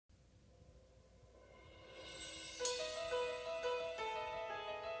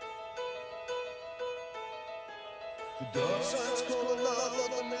Dark side's calling out,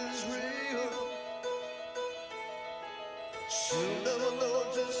 nothing is real. She'll never know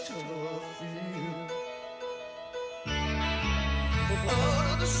just how I feel. From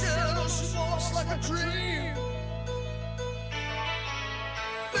out of the shadows, she walks like a dream.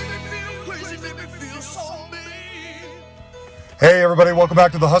 Make me feel crazy, make me feel so mean. Hey everybody, welcome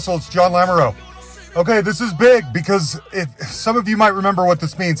back to The Hustle. It's John Lamoureux. Okay, this is big because some of you might remember what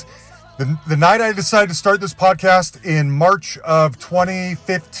this means. The night I decided to start this podcast in March of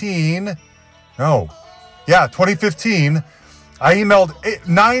 2015, 2015, I emailed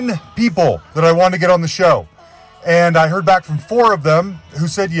 9 people that I wanted to get on the show. And I heard back from 4 of them who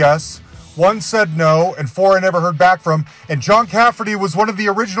said yes, 1 said no, and 4 I never heard back from. And John Cafferty was one of the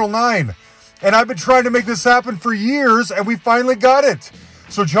original 9. And I've been trying to make this happen for years, and we finally got it.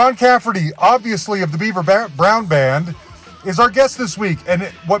 So John Cafferty, obviously of the Beaver Brown Band, is our guest this week. And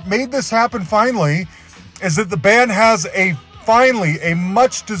what made this happen finally is that the band has finally a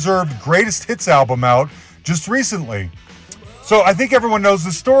much-deserved greatest hits album out just recently. So I think everyone knows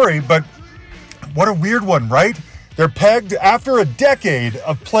the story, but what a weird one, right? They're pegged after a decade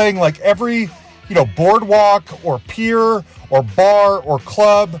of playing like every, boardwalk or pier or bar or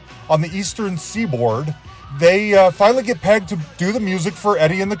club on the Eastern Seaboard. They finally get pegged to do the music for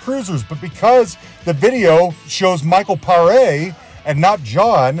Eddie and the Cruisers. But because the video shows Michael Paré and not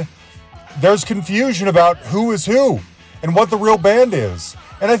John, there's confusion about who is who and what the real band is.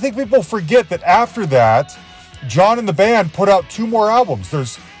 And I think people forget that after that, John and the band put out 2 more albums.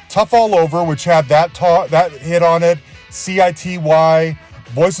 There's Tough All Over, which had that hit on it, CITY,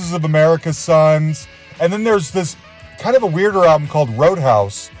 Voices of America's Sons. And then there's this kind of a weirder album called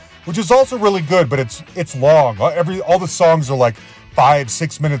Roadhouse, which is also really good, but it's long. All the songs are like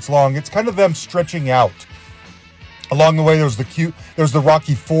 5-6 minutes long. It's kind of them stretching out. Along the way, there's the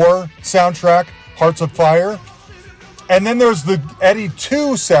Rocky IV soundtrack, Hearts of Fire. And then there's the Eddie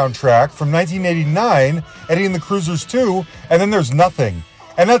 2 soundtrack from 1989, Eddie and the Cruisers 2, and then there's nothing.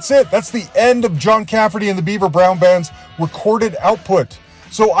 And that's it. That's the end of John Cafferty and the Beaver Brown Band's recorded output.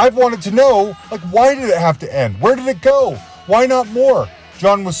 So I've wanted to know, why did it have to end? Where did it go? Why not more?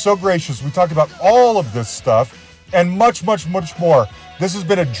 John was so gracious. We talked about all of this stuff and much, much, much more. This has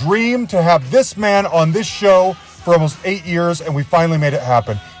been a dream to have this man on this show for almost 8 years, and we finally made it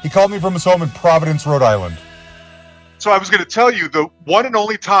happen. He called me from his home in Providence, Rhode Island. So I was going to tell you, the one and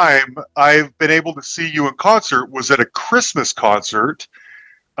only time I've been able to see you in concert was at a Christmas concert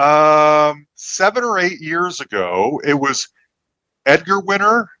 7 or 8 years ago. It was Edgar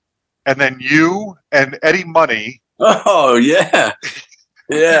Winter, and then you and Eddie Money. Oh, yeah.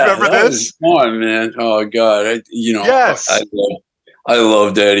 Yeah, you remember this? Was fun, man. Oh God, yes, I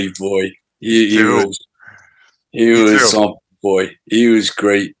loved Eddie, boy. He was something, boy. He was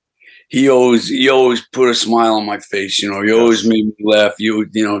great. He always put a smile on my face. He always made me laugh.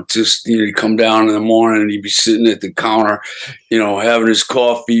 He'd come down in the morning and he'd be sitting at the counter, having his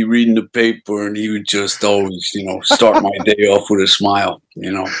coffee, reading the paper, and he would just always, start my day off with a smile.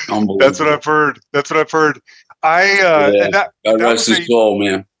 Unbelievable. That's what I've heard. God rest his soul,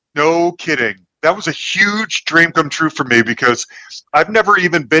 man. No kidding. That was a huge dream come true for me because I've never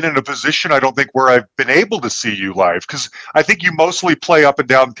even been in a position, I don't think, where I've been able to see you live, because I think you mostly play up and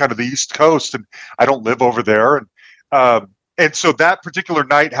down kind of the East Coast, and I don't live over there. And so that particular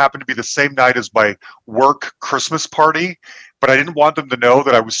night happened to be the same night as my work Christmas party, but I didn't want them to know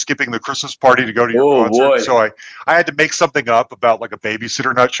that I was skipping the Christmas party to go to your concert. Boy. So I had to make something up about like a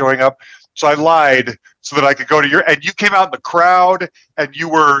babysitter not showing up. So I lied so that I could go to and you came out in the crowd, and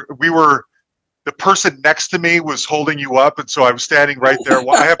the person next to me was holding you up, and so I was standing right there.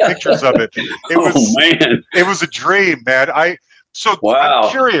 Well, I have pictures of it. It was a dream, man. Wow. I'm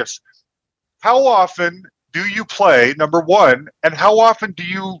curious, how often do you play, number one, and how often do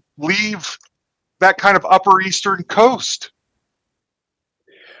you leave that kind of Upper Eastern Coast?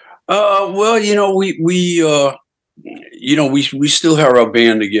 Well, we still have our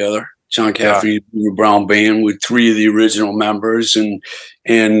band together. John Cafferty, the Brown Band, with 3 of the original members and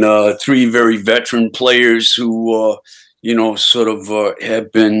 3 very veteran players who, sort of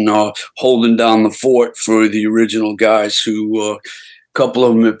have been holding down the fort for the original guys who, a couple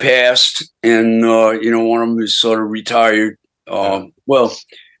of them have passed, and, one of them is sort of retired. So,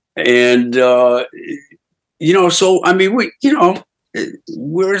 I mean,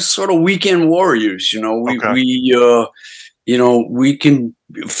 we're sort of weekend warriors, we can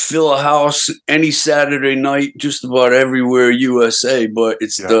fill a house any Saturday night, just about everywhere USA, but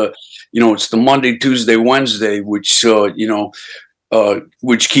it's it's the Monday, Tuesday, Wednesday, which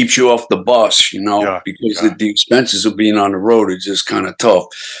keeps you off the bus, because the expenses of being on the road is just kind of tough.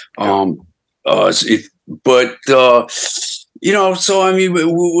 but so I mean,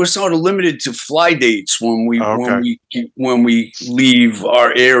 we're sort of limited to fly dates when we leave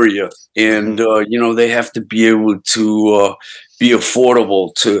our area, and they have to be able to be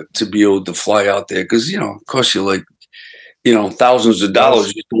affordable to be able to fly out there, because it costs you like thousands of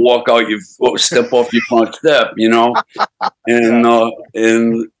dollars just to walk out step off your front step,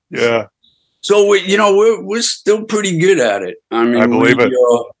 and yeah. So we're still pretty good at it. I mean, I believe it.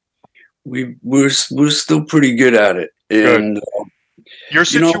 We're still pretty good at it. And your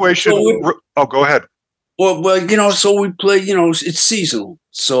situation. Go ahead. Well, so we play. It's seasonal.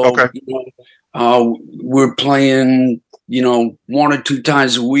 So we're playing. 1 or 2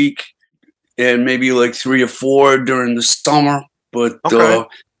 times a week, and maybe like 3 or 4 during the summer. But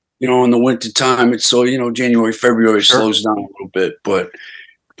in the winter time, it's January, February slows down a little bit. But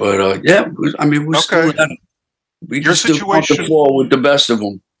yeah, I mean, we're still at it. Your situation with the best of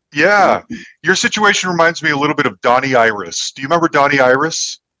them. Yeah, your situation reminds me a little bit of Donnie Iris. Do you remember Donnie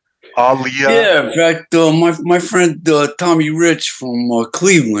Iris? Aaliyah. Yeah, in fact, my friend Tommy Rich from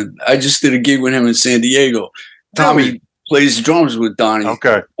Cleveland. I just did a gig with him in San Diego. Tommy plays drums with Donnie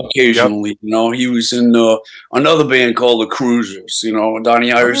occasionally. Yep. He was in another band called the Cruisers.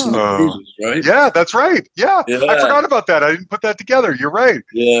 Donnie Iris and the Cruisers, right? Yeah, that's right. Yeah, I forgot about that. I didn't put that together. You're right.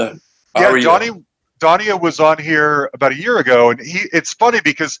 Yeah, Donnie was on here about a year ago, and it's funny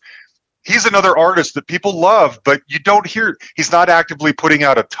because he's another artist that people love, but you don't hear. He's not actively putting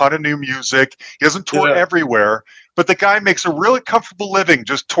out a ton of new music. He doesn't tour everywhere, but the guy makes a really comfortable living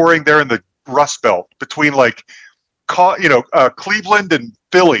just touring there in the Rust Belt between Cleveland and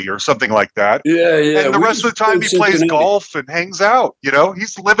Philly or something like that. Yeah. And the rest of the time he plays golf and hangs out.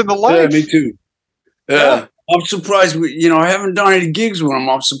 He's living the life. Yeah, me too. Yeah. I'm surprised I haven't done any gigs with him.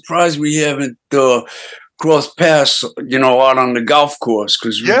 I'm surprised we haven't crossed paths, out on the golf course,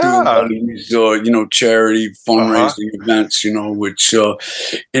 because we do a lot of these, charity fundraising events, which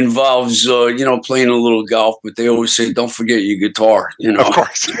involves, playing a little golf. But they always say, don't forget your guitar, Of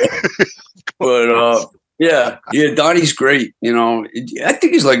course. But Donnie's great. I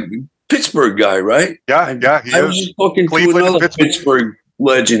think he's like Pittsburgh guy, right? Yeah, he I was just talking to another Pittsburgh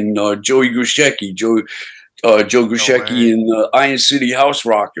legend, Joey Grusecki. Joe Grusecki and the Iron City House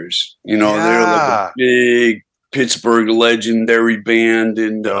Rockers. They're like a big Pittsburgh legendary band,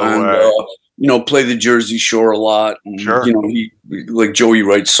 and play the Jersey Shore a lot. And, he, like Joey,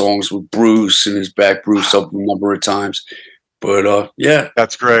 writes songs with Bruce and his back Bruce up a number of times. But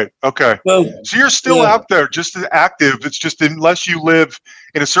that's great. Okay, so you're still out there, just as active. It's just unless you live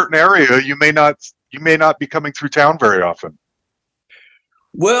in a certain area, you may not be coming through town very often.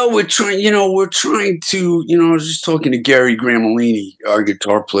 Well, we're trying to, I was just talking to Gary Gramolini, our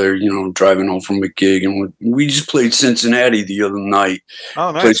guitar player, driving home from a gig, and we just played Cincinnati the other night.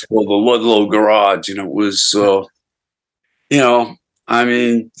 Oh, nice. Place called the Ludlow Garage, and it was, I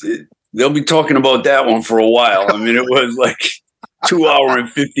mean, they'll be talking about that one for a while. I mean, it was like 2 hour and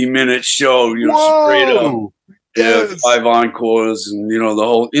 50-minute show, straight up. Yes. 5 encores, and, the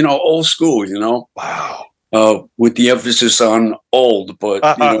whole, old school, Wow. With the emphasis on old, but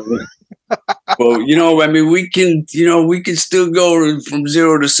I mean, we can still go from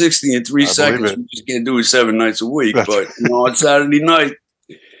 0 to 60 in 3 seconds. We just can't do it 7 nights a week. But on Saturday night,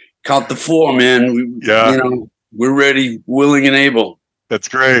 count the 4, man. We're ready, willing, and able. That's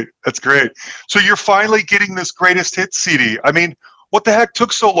great. So you're finally getting this greatest hits CD. I mean, what the heck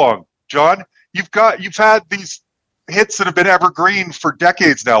took so long, John? You've had these hits that have been evergreen for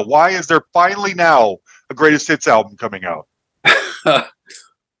decades now. Why is there finally now a greatest hits album coming out?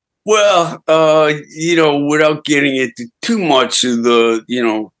 Well, without getting into too much of the,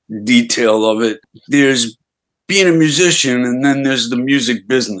 detail of it, there's being a musician, and then there's the music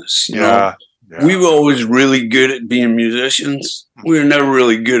business. You know? We were always really good at being musicians. We were never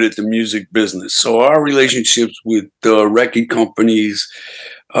really good at the music business. So our relationships with record companies,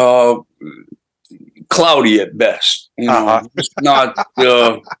 cloudy at best. It's not.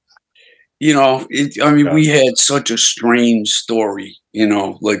 We had such a strange story.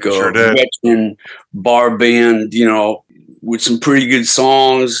 Like a veteran bar band. With some pretty good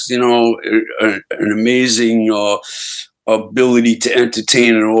songs. An amazing ability to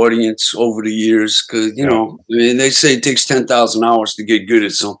entertain an audience over the years, because they say it takes 10,000 hours to get good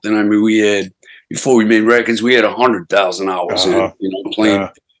at something. I mean, we had, before we made records, we had 100,000 hours playing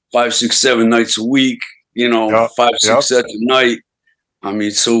 5, 6, 7 nights a week, 5, 6 sets a night. I mean,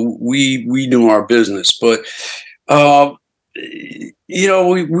 so we knew our business, but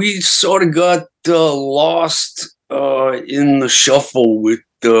we sort of got lost in the shuffle with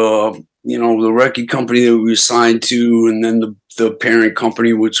the record company that we were signed to, and then the parent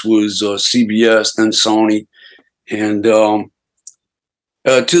company, which was CBS, then Sony, and to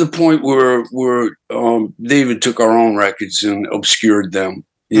the point where they even took our own records and obscured them,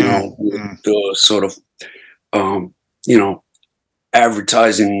 with sort of,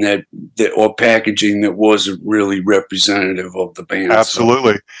 advertising that or packaging that wasn't really representative of the band.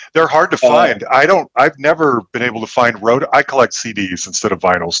 Absolutely. They're hard to find. I've never been able to find I collect CDs instead of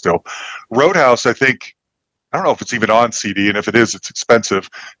vinyl still. Roadhouse, I don't know if it's even on CD, and if it is, it's expensive.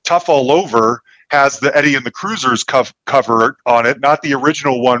 Tough All Over has the Eddie and the Cruisers cover on it, not the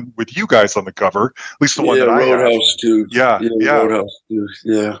original one with you guys on the cover, at least the one that I have. Roadhouse too. Yeah. Roadhouse too.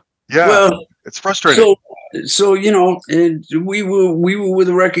 Yeah. Yeah. Well, it's frustrating. So and we were with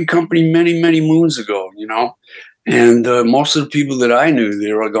a record company many, many moons ago, and most of the people that I knew,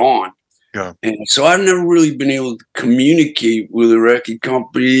 they were gone. Yeah. And so I've never really been able to communicate with a record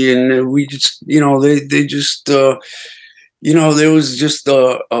company, and we just, they just, there was just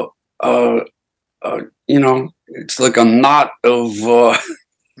it's like a knot of,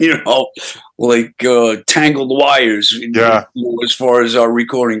 tangled wires. Yeah. As far as our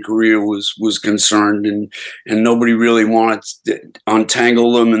recording career was concerned, and nobody really wanted to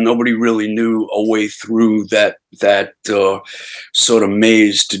untangle them, and nobody really knew a way through that sort of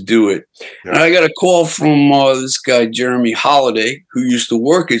maze to do it. Yeah. And I got a call from this guy Jeremy Holiday, who used to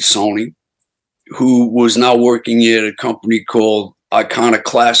work at Sony, who was now working at a company called Iconic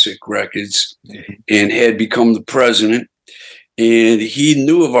Classic Records, and had become the president. And he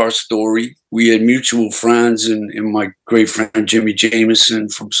knew of our story. We had mutual friends, and my great friend Jimmy Jameson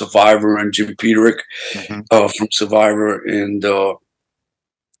from Survivor, and Jim Peterick from Survivor. And,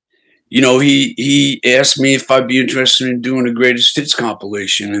 he asked me if I'd be interested in doing a greatest hits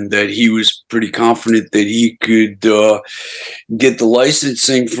compilation, and that he was pretty confident that he could get the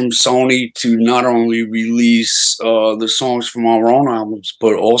licensing from Sony to not only release the songs from our own albums,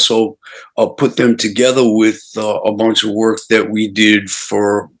 but also put them together with a bunch of work that we did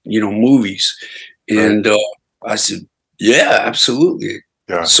for, movies. And I said, yeah, absolutely.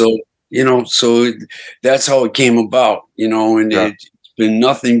 Yeah. So, so that's how it came about, and it's been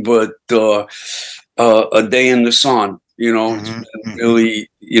nothing but a day in the sun. It's been really,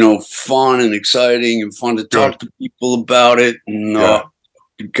 fun and exciting, and fun to talk to people about it, and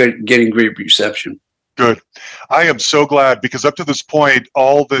getting great reception. Good. I am so glad, because up to this point,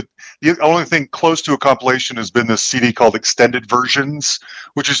 the only thing close to a compilation has been this CD called Extended Versions,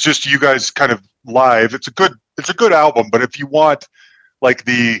 which is just you guys kind of live. It's a good album, but if you want like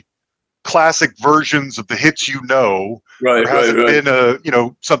the classic versions of the hits, there hasn't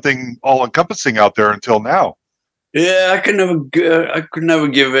been something all encompassing out there until now. Yeah, I could never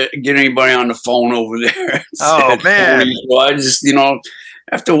get anybody on the phone over there. Oh man! So I just,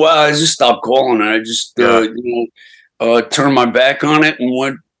 after a while, I just stopped calling. I just, turned my back on it and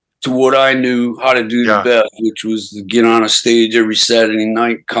went to what I knew how to do the best, which was to get on a stage every Saturday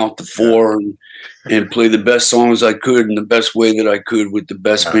night, count to 4, and play the best songs I could in the best way that I could with the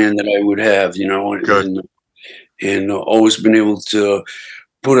best band that I would have, and always been able to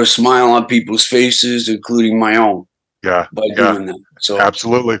put a smile on people's faces, including my own. Yeah. By doing that. So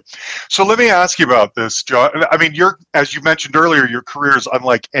absolutely. So let me ask you about this, John. I mean, as you mentioned earlier, your career is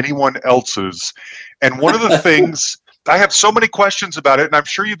unlike anyone else's. And one of the things, I have so many questions about it, and I'm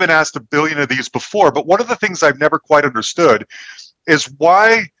sure you've been asked a billion of these before, but one of the things I've never quite understood is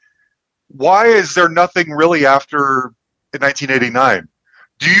why is there nothing really after 1989?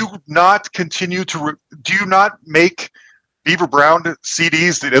 Do you not continue do you not make Beaver Brown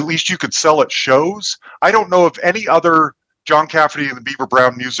CDs that at least you could sell at shows? I don't know of any other John Cafferty and the Beaver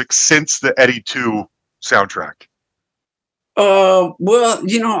Brown music since the Eddie 2 soundtrack. Well,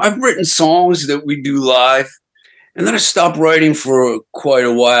 I've written songs that we do live, and then I stopped writing for quite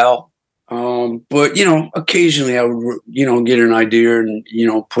a while. But occasionally I would, get an idea and,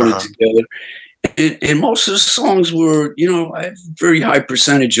 put it together. And most of the songs were, I have a very high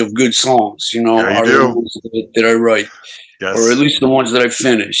percentage of good songs, are the ones that I write. Yes. Or at least the ones that I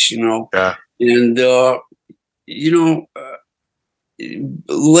finish, Yeah. And,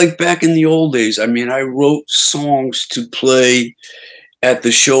 like back in the old days, I mean, I wrote songs to play at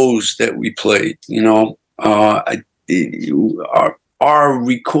the shows that we played, our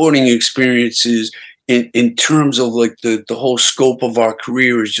recording experiences in terms of like the whole scope of our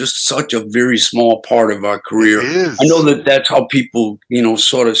career is just such a very small part of our career. It is. I know that's how people,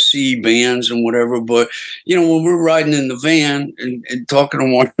 sort of see bands and whatever, but, when we're riding in the van and talking to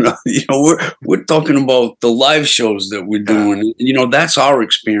one another, we're talking about the live shows that we're doing. That's our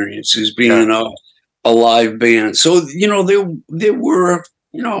experience, is being a live band. So, there were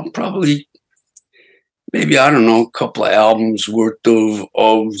probably maybe, I don't know, a couple of albums worth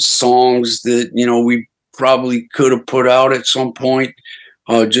of songs that, we probably could have put out at some point.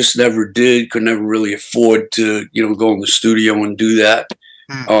 Just never did, could never really afford to, go in the studio and do that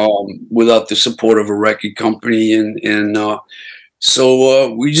without the support of a record company. And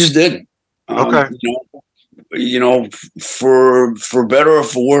so we just didn't. Okay. For better or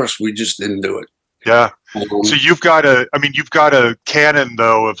for worse, we just didn't do it. Yeah. So you've got a canon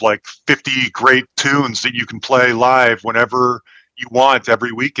though of like 50 great tunes that you can play live whenever you want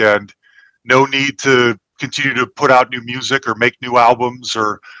every weekend. No need to continue to put out new music or make new albums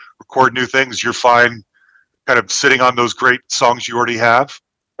or record new things. You're fine kind of sitting on those great songs you already have.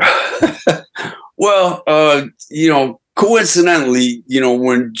 Well, coincidentally,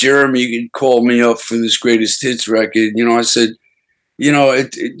 when Jeremy called me up for this greatest hits record, I said,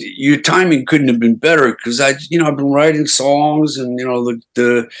 your timing couldn't have been better because I've been writing songs and,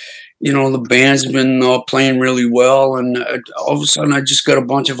 the band's been playing really well. And all of a sudden I just got a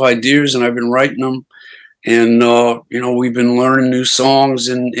bunch of ideas and I've been writing them. And, we've been learning new songs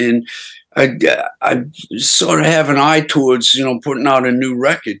and I sort of have an eye towards, putting out a new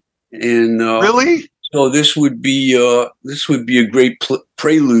record. And really? So this would be a great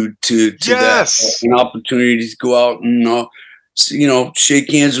prelude to yes. that, an opportunity to go out and, shake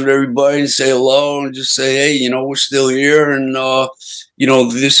hands with everybody and say hello and just say, hey, we're still here. And,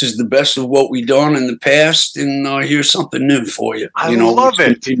 this is the best of what we've done in the past. And here's something new for you. I love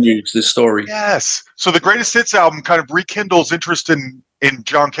it. Continues the story. Yes. So the greatest hits album kind of rekindles interest in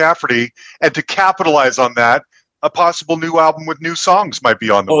John Cafferty, and to capitalize on that, a possible new album with new songs might be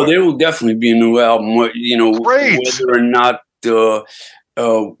on the way. There will definitely be a new album. Great. Whether or not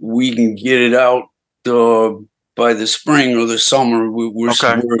we can get it out by the spring or the summer, we're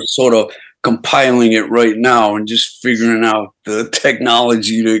sort of compiling it right now and just figuring out the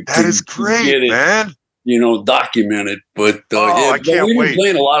technology to that is great, get it, man. Documented. But I can't we've wait. been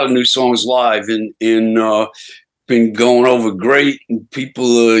playing a lot of new songs live and been going over great, and people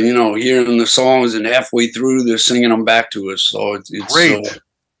hearing the songs and halfway through they're singing them back to us. So it's great.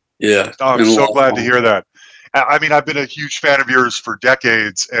 Yeah. I'm so glad to hear that. I mean, I've been a huge fan of yours for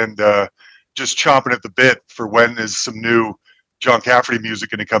decades, and just chomping at the bit for when is some new John Cafferty music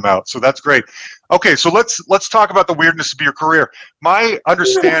going to come out. So that's great. Okay, so let's talk about the weirdness of your career. My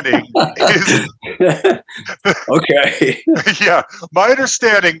understanding is okay. Yeah, my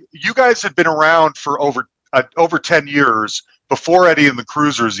understanding, you guys had been around for over 10 years before Eddie and the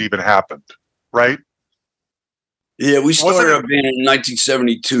Cruisers even happened, right? Yeah, we started our band in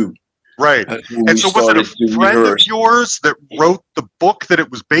 1972. Right. And so was it a friend of yours that wrote the book that it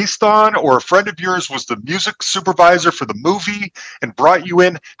was based on, or a friend of yours was the music supervisor for the movie and brought you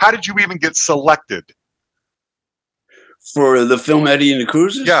in? How did you even get selected? For the film Eddie and the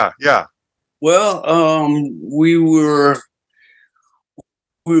Cruisers? Yeah. Well, we were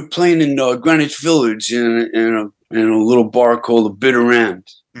playing in Greenwich Village in a little bar called the Bitter End.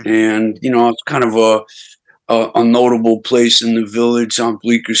 Mm-hmm. And, it's kind of a notable place in the village on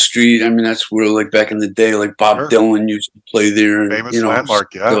Bleecker Street. I mean, that's where, like, back in the day, like Bob Dylan used to play there. And, famous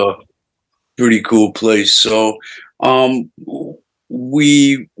landmark, yeah. Pretty cool place. So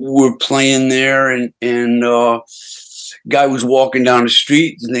we were playing there, and guy was walking down the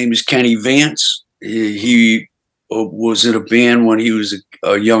street. His name is Kenny Vance. He was in a band when he was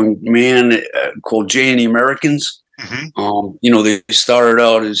a young man called Jay and the Americans. Mm-hmm. They started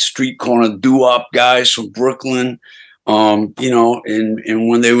out as street corner doo-wop guys from Brooklyn, and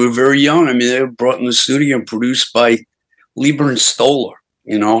when they were very young, I mean, they were brought in the studio and produced by Lieber and Stoller,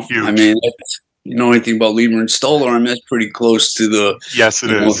 Huge. I mean, you know anything about Lieber and Stoller, I mean, that's pretty close to the, yes,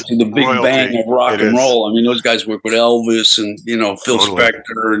 it is. To the big royalty. Bang of rock and roll. I mean, those guys work with Elvis and, Phil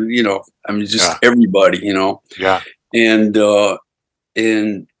Spector and, I mean, just everybody, Yeah. And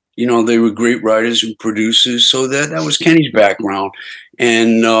they were great writers and producers. So that was Kenny's background.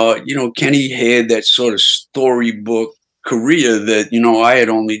 And, Kenny had that sort of storybook career that, I had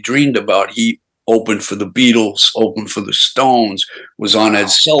only dreamed about. He opened for the Beatles, opened for the Stones, was on Ed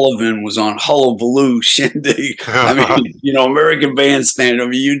Sullivan, was on Hullabaloo, Shindig. I mean, American Bandstand, I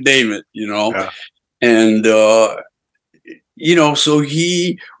mean, you name it, Yeah. And, so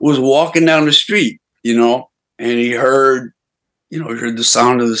he was walking down the street, and he heard, he heard the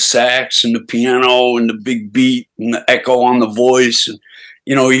sound of the sax and the piano and the big beat and the echo on the voice. And,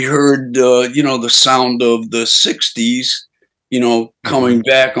 he heard, the sound of the 60s, coming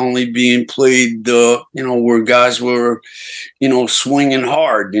back, only being played, where guys were, swinging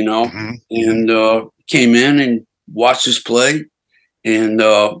hard, Mm-hmm. and came in and watched us play and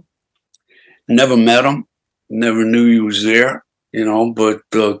never met him, never knew he was there. But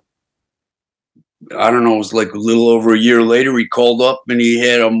I don't know, it was like a little over a year later, he called up and he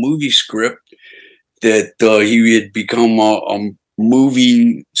had a movie script that he had become a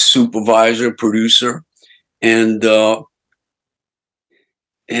movie supervisor, producer, and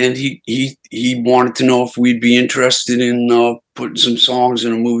he wanted to know if we'd be interested in putting some songs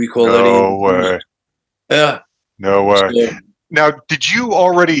in a movie called No way. Yeah. No way. So, now, did you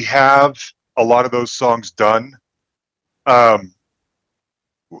already have a lot of those songs done?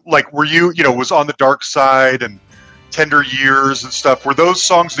 Like, were you, was On the Dark Side and Tender Years and stuff, were those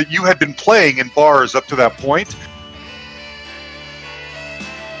songs that you had been playing in bars up to that point?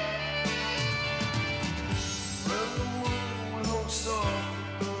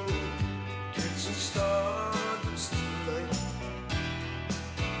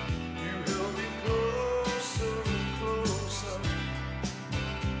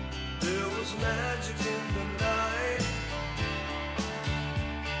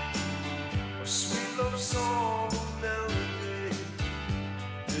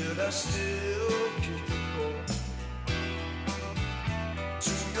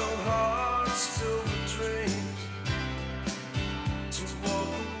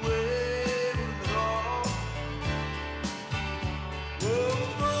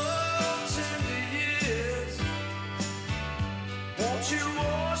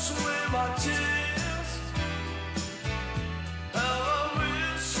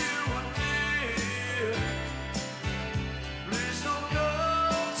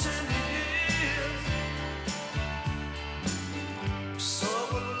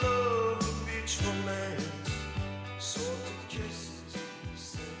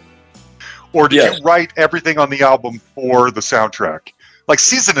 Or did you write everything on the album for the soundtrack? Like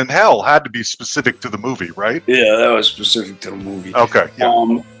Season in Hell had to be specific to the movie, right? Yeah, that was specific to the movie. Okay,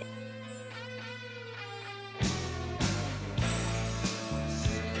 yeah.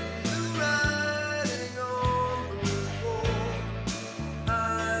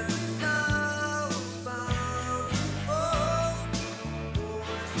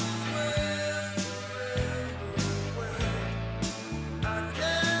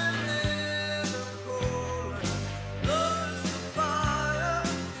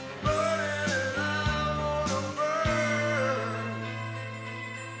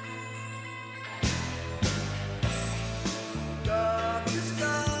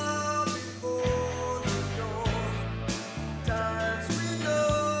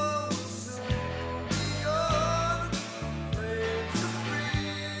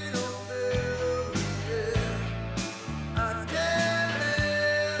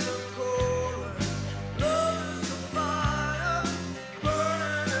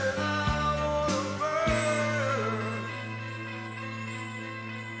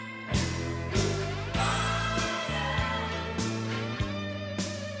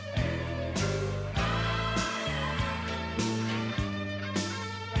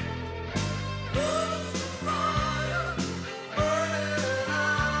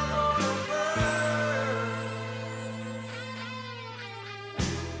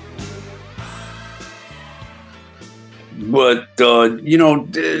 But, 10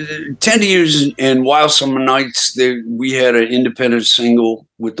 Years and Wild Summer Nights, we had an independent single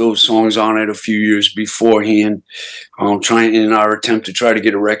with those songs on it a few years beforehand, trying in our attempt to try to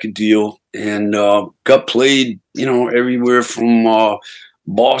get a record deal, and got played, everywhere from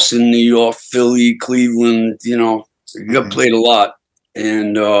Boston, New York, Philly, Cleveland, got played a lot,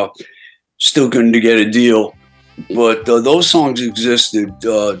 and still couldn't get a deal. But those songs existed.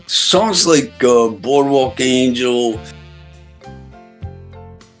 Songs like Boardwalk Angel,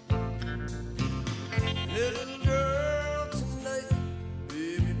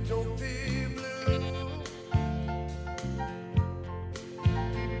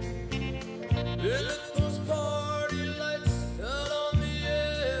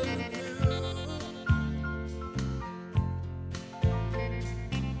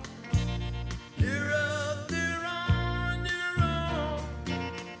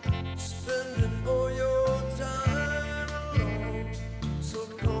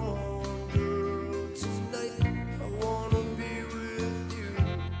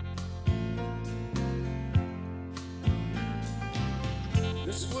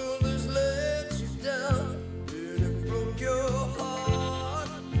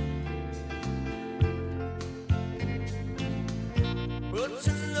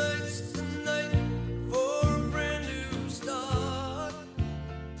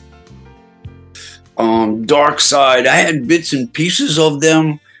 Dark Side. I had bits and pieces of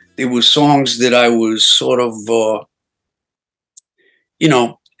them. They were songs that I was sort of,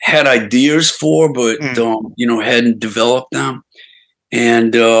 had ideas for, but, hadn't developed them.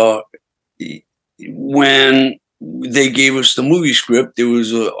 And when they gave us the movie script, there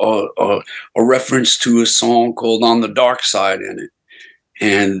was a reference to a song called "On the Dark Side" in it,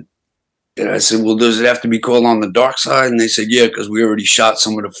 and I said, "Well, does it have to be called On the Dark Side?" And they said, "Yeah, because we already shot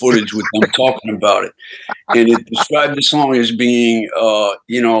some of the footage with them talking about it." And it described the song as being,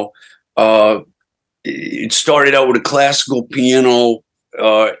 it started out with a classical piano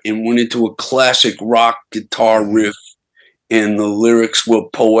and went into a classic rock guitar riff. And the lyrics were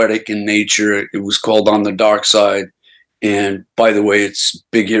poetic in nature. It was called "On the Dark Side." And by the way, it's a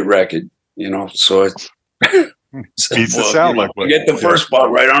big hit record, so it's needs to sound like I get the first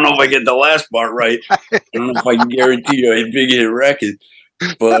part right. I don't know if I get the last part right. I don't know if I can guarantee you a big hit record.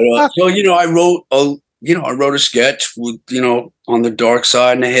 But so I wrote a sketch with On the Dark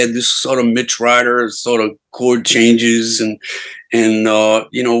Side, and I had this sort of Mitch Ryder sort of chord changes, and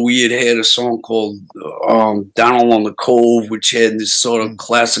we had a song called "Down Along the Cove," which had this sort of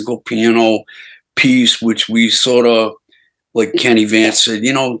classical piano piece, which we sort of, like Kenny Vance said,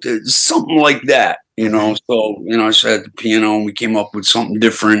 something like that. So, I sat at the piano and we came up with something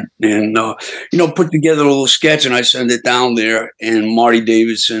different and, put together a little sketch, and I sent it down there, and Marty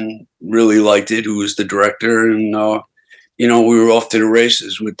Davidson really liked it, who was the director. And, we were off to the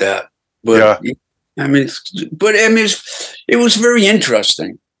races with that. But, it was very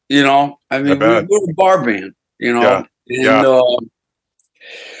interesting, we were a bar band,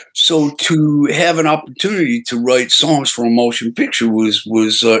 so to have an opportunity to write songs for a motion picture was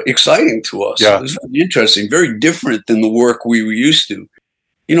exciting to us. Yeah. It was very interesting, very different than the work we were used to.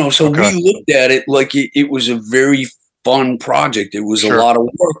 So we looked at it like it was a very fun project. It was a lot of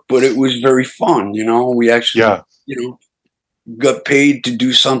work, but it was very fun. We actually, got paid to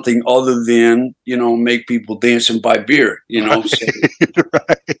do something other than, make people dance and buy beer, Right. So.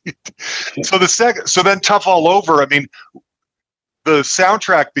 Right. So then Tough All Over, I mean, the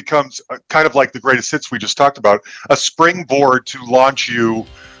soundtrack becomes kind of like the greatest hits we just talked about, a springboard to launch you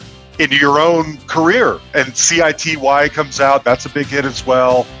into your own career. And CITY comes out. That's a big hit as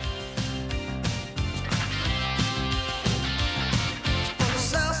well. On the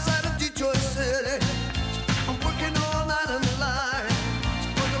south side of Detroit City, I'm working all night on the line.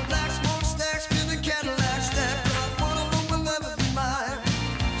 When the black smoke stacks, spinning Cadillac stack, not one of them will ever be mine.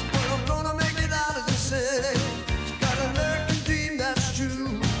 But I'm gonna make it out of the city. Got an American dream that's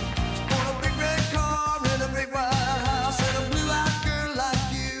true. Want a big red car and a big white house and a blue-eyed girl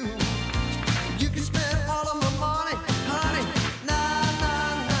like you. You can spend all of my money, honey. Nah,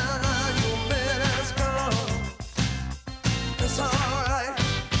 nah, nah, nah. You better girl. That's alright.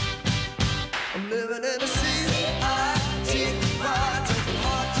 I'm living in the CITY, taking hard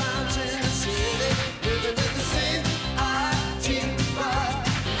times in the city. Living in the CITY, life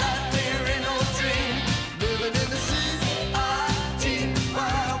there ain't no dream. Living in the CITY, working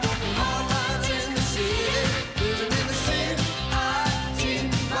hard times in the city. Living in the CITY,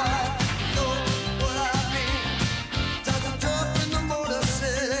 know what I mean. Times are tough in the Motor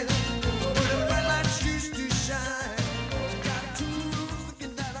City, where the red lights used to shine. Got two roofs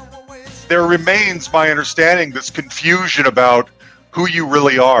looking down on one way. There remains, my understanding, this confusion about who you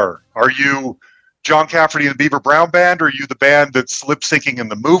really are. Are you John Cafferty and the Beaver Brown Band, or are you the band that's lip syncing in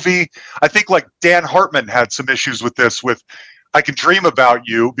the movie? I think like Dan Hartman had some issues with this, with I Can Dream About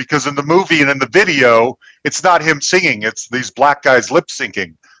You, because in the movie and in the video, it's not him singing, it's these black guys lip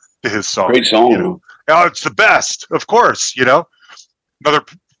syncing to his song. Great song. Oh, it's the best, of course, another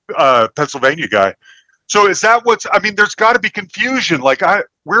Pennsylvania guy. So is that there's got to be confusion. Like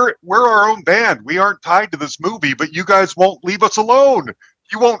we're our own band. We aren't tied to this movie, but you guys won't leave us alone.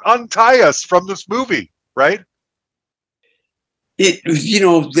 You won't untie us from this movie, right?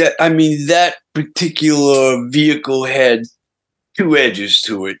 That particular vehicle had two edges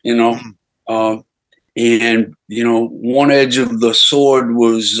to it, and one edge of the sword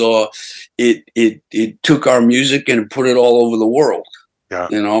was it took our music and put it all over the world,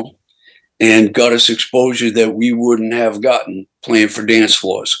 and got us exposure that we wouldn't have gotten playing for dance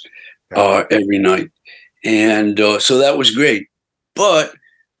floors every night, and so that was great, but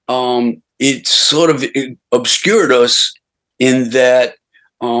it sort of obscured us in that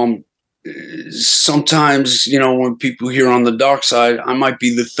sometimes, when people hear On the Dark Side, I might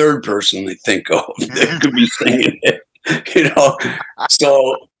be the third person they think of that could be singing it,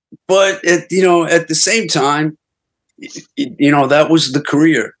 So, but at the same time, that was the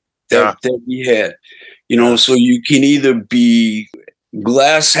career that we had, so you can either be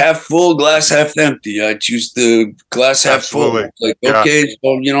glass half full, glass half empty. I choose the glass half full. Like, okay,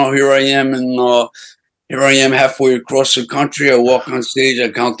 so here I am, and here I am halfway across the country. I walk on stage, I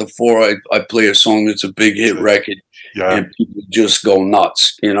count to 4, I play a song that's a big hit record, Yeah. and people just go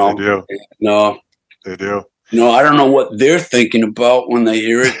nuts, They do. No, They do. I don't know what they're thinking about when they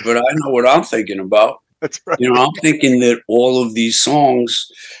hear it, but I know what I'm thinking about. That's right. I'm thinking that all of these songs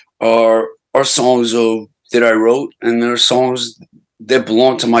are songs that I wrote, and they're songs that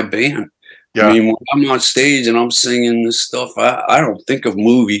belong to my band. Yeah. I mean, when I'm on stage and I'm singing this stuff, I don't think of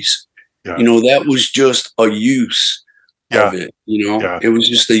movies. Yeah. That was just a use of it. Yeah. It was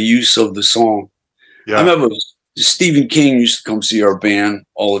just a use of the song. Yeah. I remember Stephen King used to come see our band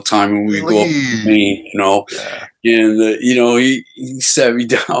all the time when we go up to Maine, Yeah. and he sat me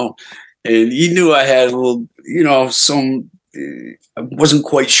down, and he knew I had a little, I wasn't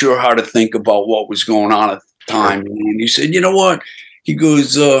quite sure how to think about what was going on at the time. Sure. And he said, "You know what?" He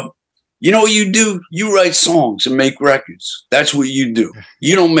goes, "You know what you do? You write songs and make records. That's what you do.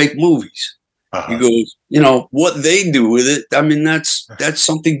 You don't make movies." Uh-huh. He goes, what they do with it, I mean, that's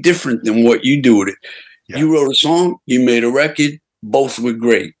something different than what you do with it. Yeah. You wrote a song, you made a record, both were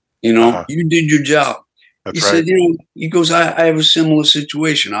great. Uh-huh. You did your job. That's He right. said, he goes, I have a similar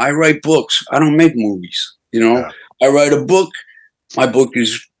situation. I write books. I don't make movies. Yeah. I write a book. My book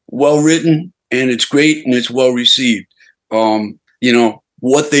is well written and it's great and it's well received.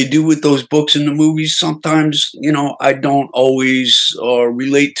 What they do with those books in the movies, sometimes, I don't always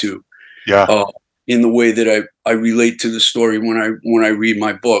relate to. Yeah. In the way that I relate to the story when I read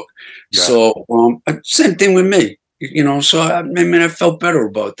my book. Yeah. So same thing with me, so I felt better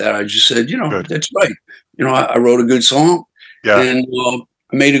about that. I just said, Good. that's right. I wrote a good song and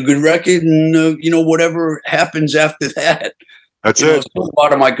made a good record, and whatever happens after that, That's it's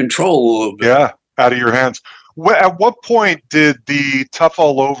out of my control a little bit. Yeah, out of your hands. At what point did the Tough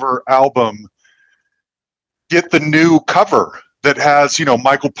All Over album get the new cover that has,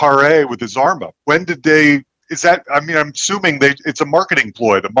 Michael Paré with his arm up? When did I'm assuming it's a marketing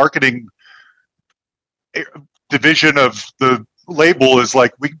ploy. The marketing division of the label is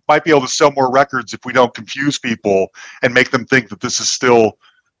like, we might be able to sell more records if we don't confuse people and make them think that this is still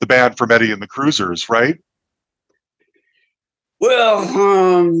the band from Eddie and the Cruisers, right? Well,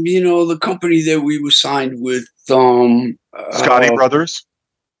 the company that we were signed with, Scotty Brothers.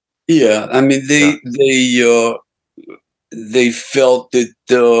 Yeah, I mean they felt that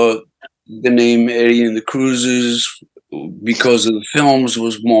the name Eddie and the Cruisers, because of the films,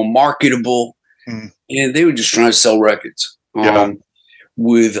 was more marketable, and they were just trying to sell records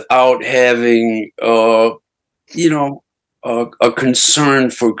without having a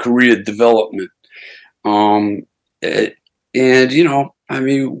concern for career development. We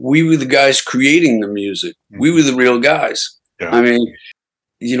were the guys creating the music. We were the real guys. Yeah. I mean,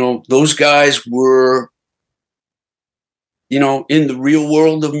 those guys were, in the real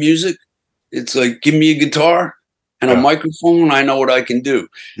world of music. It's like, give me a guitar and a microphone. I know what I can do.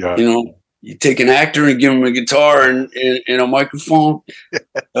 Yeah. You take an actor and give him a guitar and a microphone.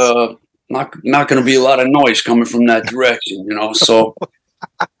 Not going to be a lot of noise coming from that direction, So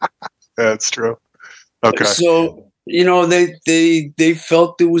that's true. Okay. So they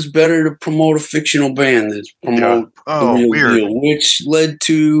felt it was better to promote a fictional band than promote the real deal, which led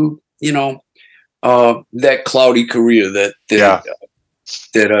to that cloudy career that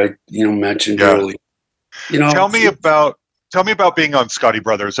I mentioned earlier. Tell me about being on Scotty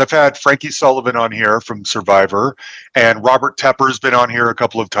Brothers. I've had Frankie Sullivan on here from Survivor, and Robert Tepper's been on here a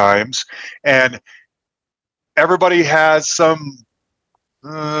couple of times, and everybody has some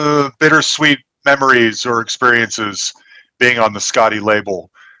bittersweet memories or experiences being on the Scotty label.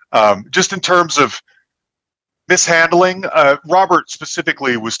 Just in terms of mishandling, Robert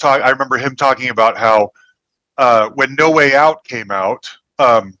specifically was talking. I remember him talking about how when No Way Out came out,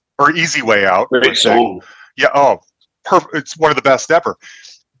 or Easy Way Out, great song. Perfect. It's one of the best ever.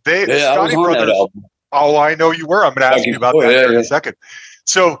 Scotty Brothers. Oh, I know you were. I'm going to ask you about that in a second.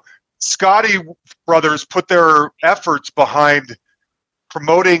 So Scotty Brothers put their efforts behind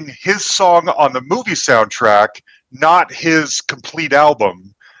promoting his song on the movie soundtrack, not his complete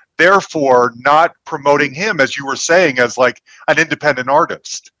album. Therefore, not promoting him, as you were saying, as like an independent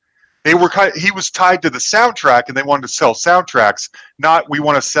artist. He was tied to the soundtrack, and they wanted to sell soundtracks. Not, we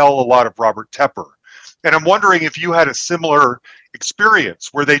want to sell a lot of Robert Tepper. And I'm wondering if you had a similar experience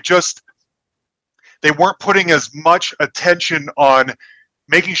where they weren't putting as much attention on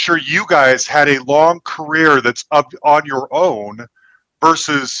making sure you guys had a long career that's up on your own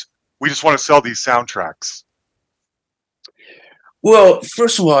versus we just want to sell these soundtracks. Well,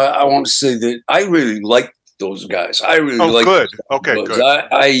 first of all, I want to say that I really like those guys. I really like. Good. Okay, good.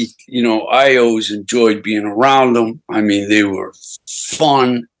 I always enjoyed being around them. I mean, they were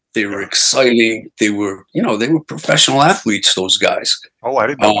fun. They were exciting. They were professional athletes. Those guys. Oh, I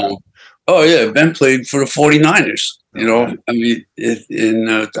didn't know that. Oh yeah, Ben played for the 49ers. You know, I mean,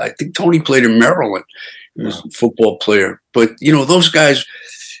 I think Tony played in Maryland. He was a football player. But you know, those guys,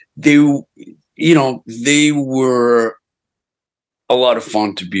 they were a lot of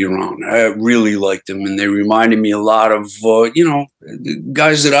fun to be around. I really liked them, and they reminded me a lot of the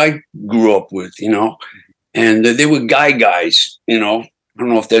guys that I grew up with. You know, and they were guys. You know, I don't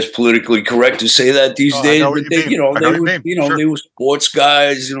know if that's politically correct to say that these days, but they were sports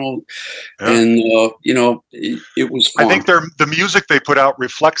guys. You know, and it was fun. I think the music they put out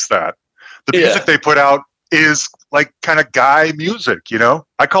reflects that. The music they put out is like kind of guy music, you know?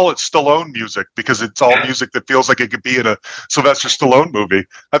 I call it Stallone music because it's all music that feels like it could be in a Sylvester Stallone movie.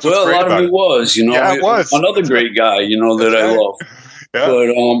 That's what's great about it. A lot of it was, you know. Yeah, it was. Another great guy, you know, that I love. Yeah.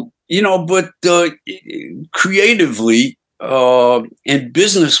 But, creatively and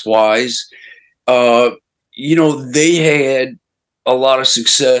business-wise, they had a lot of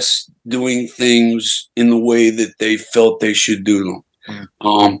success doing things in the way that they felt they should do them.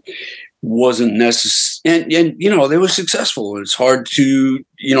 Wasn't necessary, and they were successful. It's hard to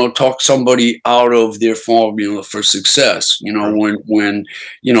talk somebody out of their formula for success. You know, when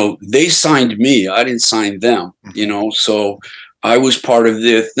they signed me, I didn't sign them. You know, so I was part of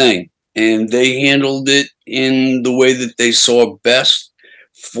their thing, and they handled it in the way that they saw best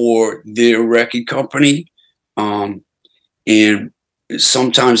for their record company. And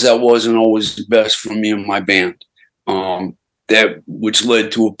sometimes that wasn't always best for me and my band. That which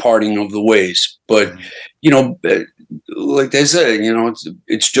led to a parting of the ways. But, like they say,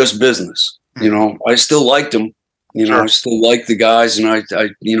 it's just business. You know, I still liked them. I still like the guys, and I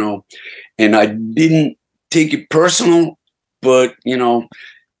and I didn't take it personal, but,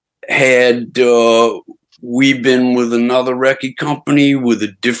 had we been with another record company with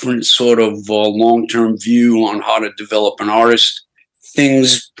a different sort of long-term view on how to develop an artist,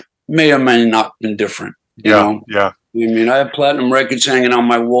 things may or may not have been different. You know? Yeah. I mean, I have platinum records hanging on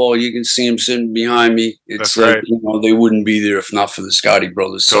my wall. You can see them sitting behind me. It's That's like, right. they wouldn't be there if not for the Scotty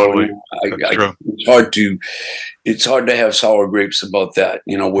brothers. Totally. So it's hard to have sour grapes about that,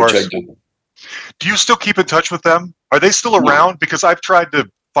 which I do. Do you still keep in touch with them? Are they still around? Because I've tried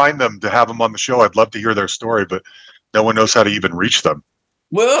to find them to have them on the show. I'd love to hear their story, but no one knows how to even reach them.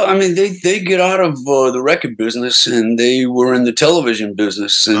 Well, I mean, they get out of the record business, and they were in the television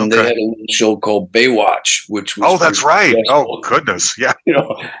business, and they had a little show called Baywatch, which was that's right. successful. Oh goodness, yeah.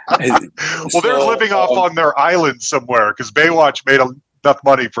 Well, they're living off on their island somewhere because Baywatch made enough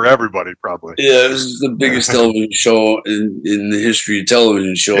money for everybody, probably. Yeah, this is the biggest television show in the history of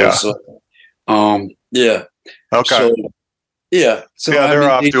television shows. Yeah. So, yeah. Okay. So, yeah. So they're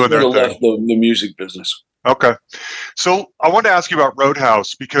off doing their thing. Left the music business. Okay. So I wanted to ask you about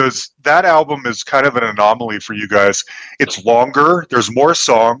Roadhouse because that album is kind of an anomaly for you guys. It's longer. There's more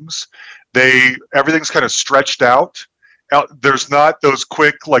songs. Everything's kind of stretched out. There's not those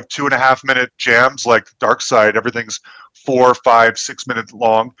quick, like 2.5 minute jams like Dark Side. Everything's 4, 5, 6 minutes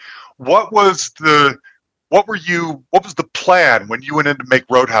long. What was the plan when you went in to make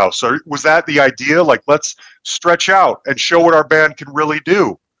Roadhouse? Or was that the idea? Like, let's stretch out and show what our band can really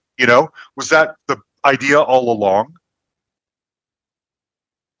do. Was that the idea all along?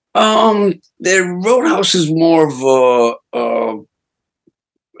 The Roadhouse is more of a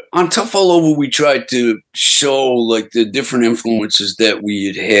on Tough All Over. We tried to show like the different influences that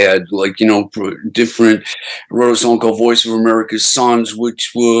we had, like different. I wrote a song called "Voice of America's Sons,"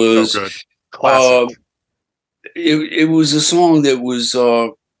 which was classic. It was a song that was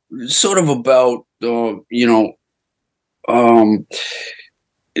sort of about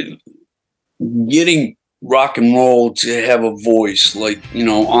getting rock and roll to have a voice, like,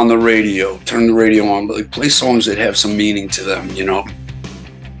 on the radio, turn the radio on, but like play songs that have some meaning to them,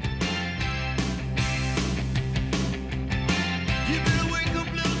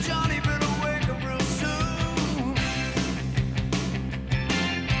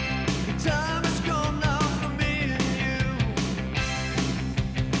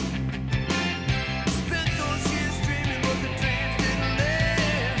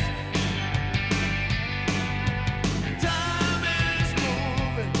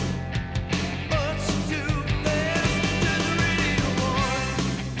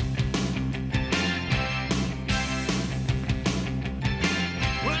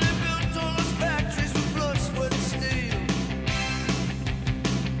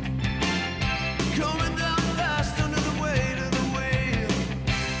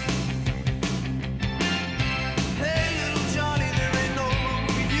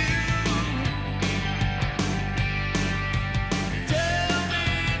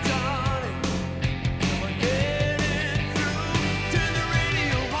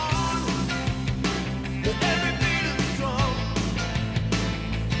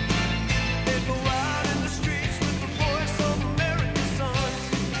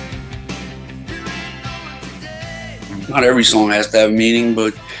 not every song has to have meaning,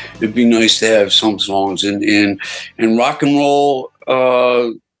 but it'd be nice to have some songs. And rock and roll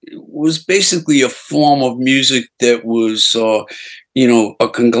was basically a form of music that was, a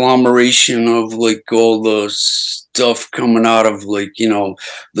conglomeration of like all the stuff coming out of like,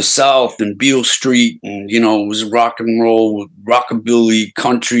 the South and Beale Street, and, it was rock and roll, rockabilly,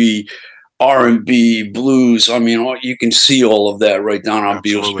 country, R&B, blues. I mean, you can see all of that right down on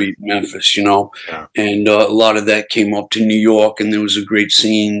Beale Street, Memphis, Yeah. and a lot of that came up to New York, and there was a great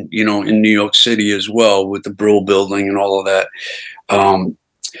scene, in New York City as well with the Brill Building and all of that.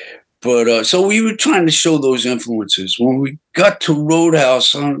 But so we were trying to show those influences. When we got to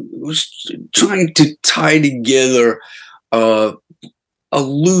Roadhouse, I was trying to tie together a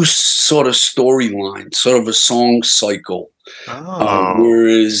loose sort of storyline, sort of a song cycle.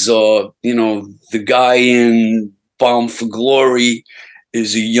 Whereas, the guy in Bound for Glory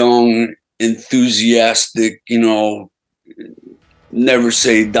is a young, enthusiastic, never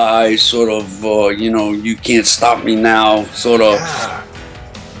say die, sort of, you can't stop me now, sort of. Yeah.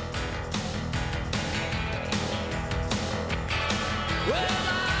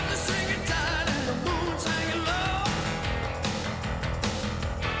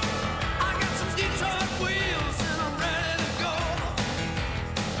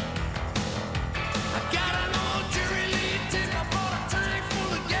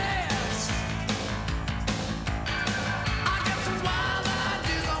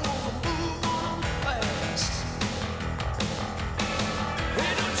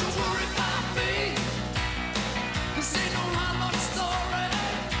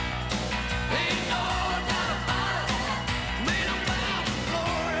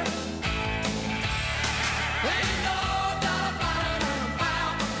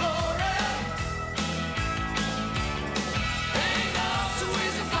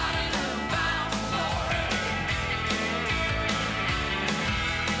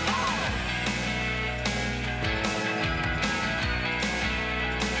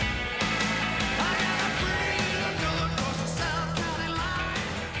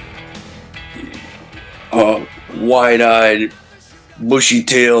 Wide-eyed,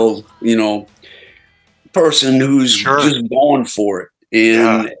 bushy-tailed, person who's just going for it.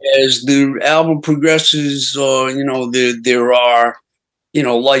 And as the album progresses, there are,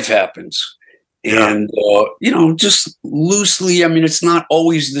 life happens. And, just loosely, I mean, it's not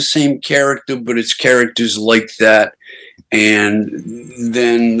always the same character, but it's characters like that. And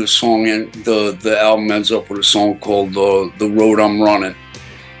then the song, and the album ends up with a song called The Road I'm Running.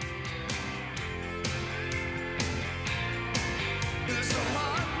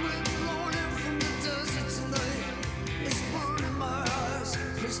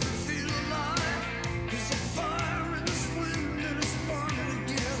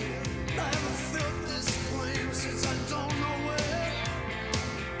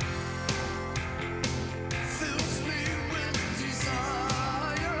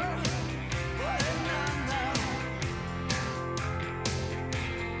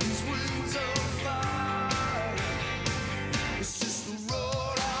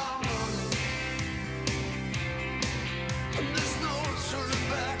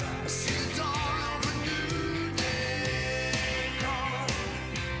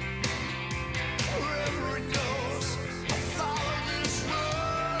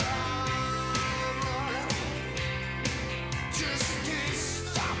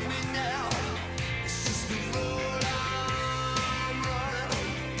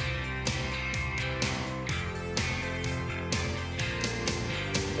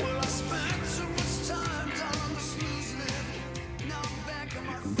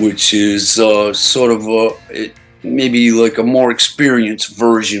 Which is sort of maybe like a more experienced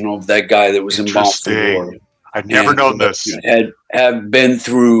version of that guy that was in Bound for Glory. I've never known this. Have been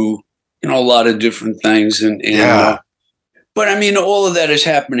through, a lot of different things, and but I mean, all of that is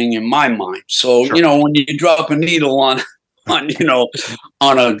happening in my mind. So when you drop a needle on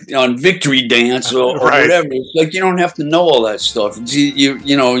Victory Dance or whatever, it's like you don't have to know all that stuff. You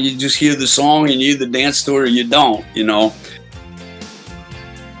just hear the song and you hear the dance to it, or you don't.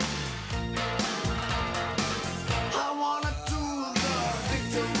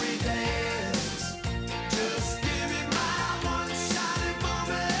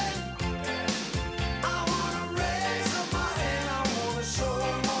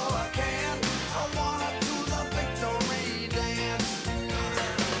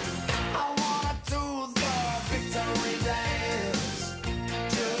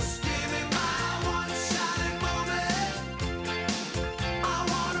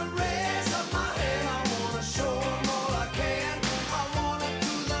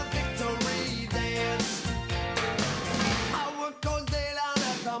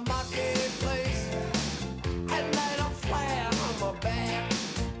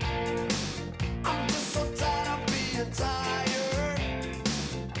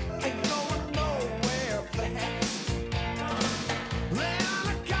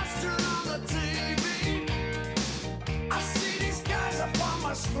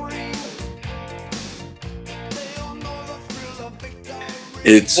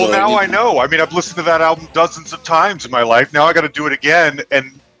 It's well, now I know. I mean, I've listened to that album dozens of times in my life. Now I got to do it again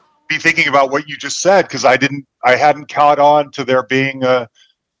and be thinking about what you just said, because I hadn't caught on to there being not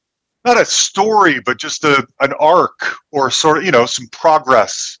a story, but just an arc, or sort of, some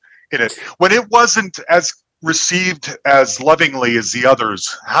progress in it. When it wasn't as received as lovingly as the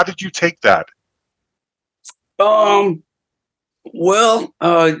others, how did you take that? Well,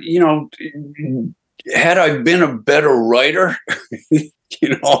 had I been a better writer,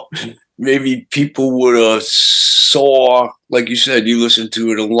 maybe people would have saw, like you said, you listened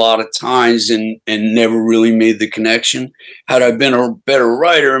to it a lot of times and never really made the connection. Had I been a better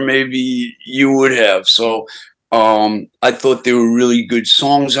writer, maybe you would have. So I thought there were really good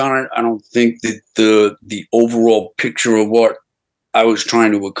songs on it. I don't think that the overall picture of what I was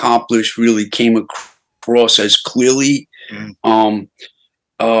trying to accomplish really came across as clearly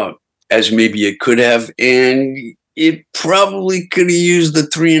as maybe it could have. And it probably could have used the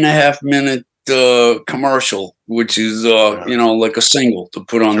 3.5 minute commercial, which is like a single to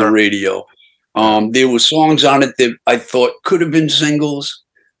put on the radio. There were songs on it that I thought could have been singles.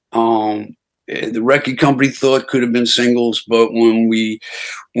 The record company thought could have been singles, but when we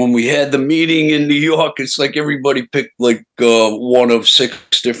had the meeting in New York, it's like everybody picked like one of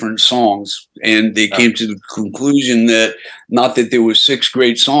 6 different songs, and they came to the conclusion that not that there were 6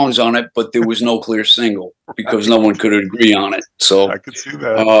 great songs on it, but there was no clear single because no one could agree on it. So I could see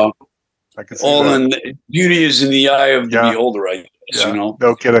that. The beauty is in the eye of the beholder, I guess, No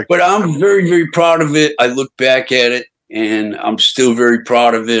kidding. But I'm very, very proud of it. I look back at it, and I'm still very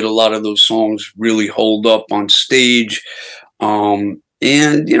proud of it. A lot of those songs really hold up on stage. And,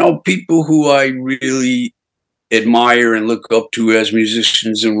 people who I really admire and look up to as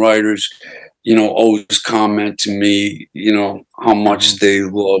musicians and writers, always comment to me, how much they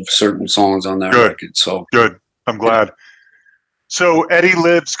love certain songs on that record. So good. I'm glad. So Eddie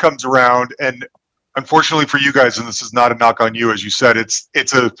Lives comes around, and unfortunately for you guys, and this is not a knock on you, as you said, it's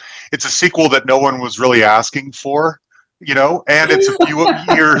a sequel that no one was really asking for. And it's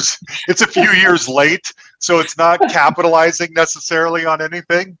a few years late, so it's not capitalizing necessarily on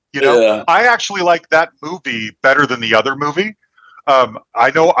anything. I actually like that movie better than the other movie.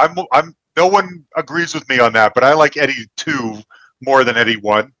 I know I'm no one agrees with me on that, but I like Eddie 2 more than Eddie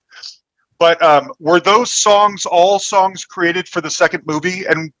 1. But were those songs all songs created for the second movie?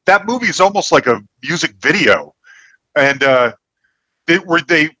 And that movie is almost like a music video. And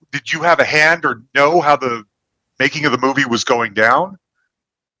did you have a hand or know how the making of the movie was going down?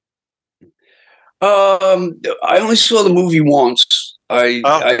 I only saw the movie once.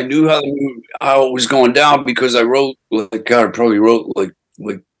 I knew how it was going down because I wrote I probably wrote like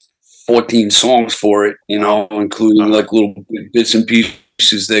 14 songs for it, including like little bits and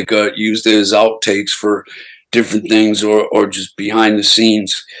pieces that got used as outtakes for different things or just behind the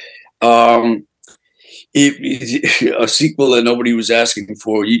scenes. A sequel that nobody was asking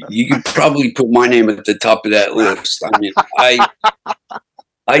for. You could probably put my name at the top of that list. I mean,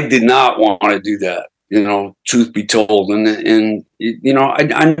 I did not want to do that, truth be told. And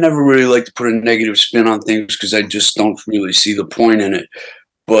I never really like to put a negative spin on things because I just don't really see the point in it.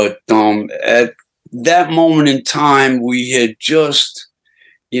 But at that moment in time, we had just,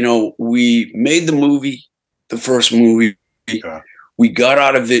 we made the movie, the first movie. Yeah. We got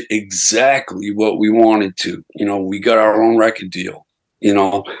out of it exactly what we wanted to. We got our own record deal.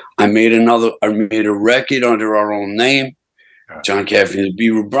 I made a record under our own name. John Cafferty and the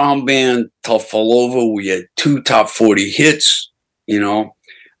Beaver Brown Band, Tough All Over. We had 2 top 40 hits, and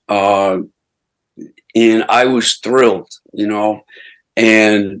I was thrilled,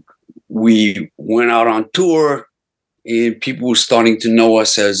 and we went out on tour and people were starting to know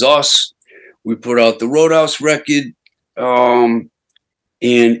us as us. We put out the Roadhouse record.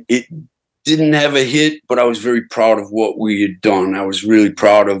 And it didn't have a hit, but I was very proud of what we had done. I was really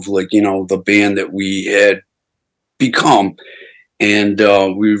proud of the band that we had become. And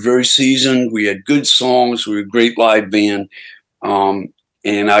we were very seasoned. We had good songs. We were a great live band.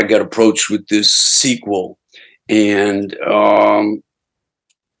 And I got approached with this sequel. And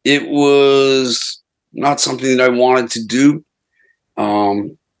it was not something that I wanted to do.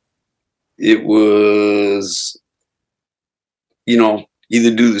 It was,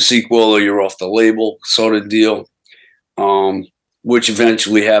 either do the sequel or you're off the label sort of deal, which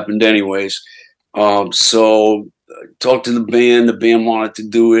eventually happened anyways. So I talked to the band wanted to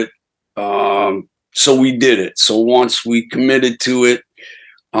do it. So we did it. So once we committed to it,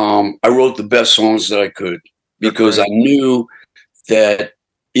 I wrote the best songs that I could because I knew that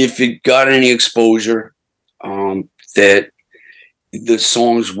if it got any exposure, that the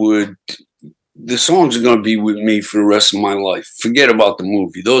songs are going to be with me for the rest of my life. Forget about the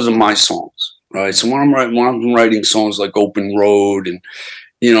movie. Those are my songs, right? So when I'm writing songs like Open Road and,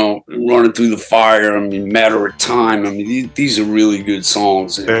 Running Through the Fire, Matter of Time, these are really good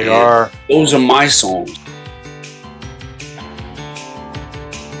songs. They are. Those are my songs.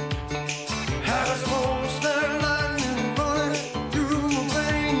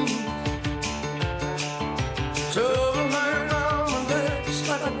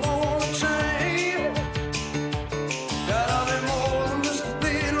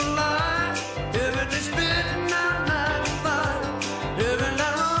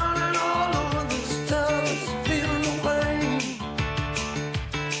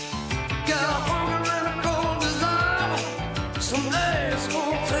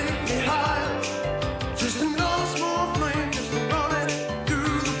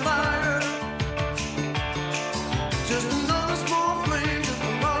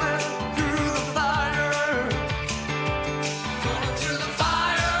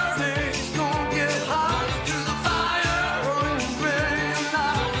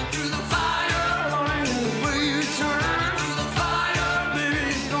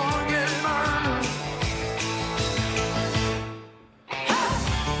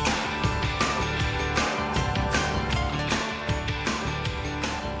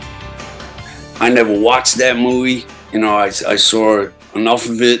 I never watched that movie. I saw enough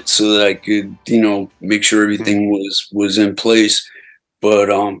of it so that I could, make sure everything was in place. But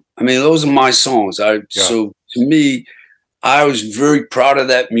those are my songs. So to me, I was very proud of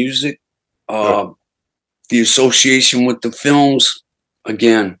that music. The association with the films,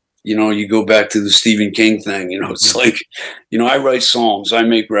 again, you go back to the Stephen King thing. It's like, I write songs, I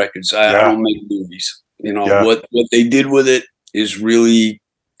make records, I don't make movies. What they did with it is really,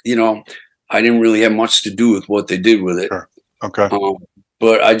 I didn't really have much to do with what they did with it. Sure. Okay.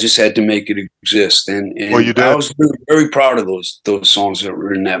 But I just had to make it exist. And well, you did. I was very, very proud of those songs that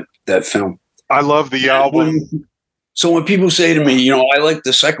were in that film. I love the album. So when people say to me, I like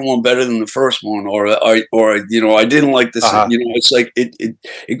the second one better than the first one, or I didn't like this, it's like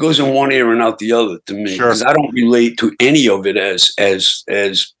it goes in one ear and out the other to me, because I don't relate to any of it as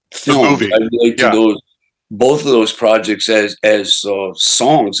films. I relate to both of those projects as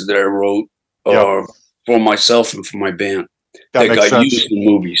songs that I wrote for myself and for my band that got used in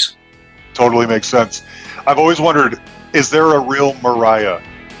movies. Totally makes sense. I've always wondered, is there a real Mariah?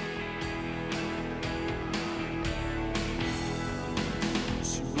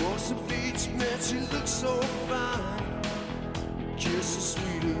 She walks the beach, man, she looks so fine. Kiss is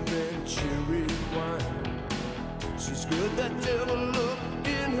sweeter than cherry wine. She's got that devil look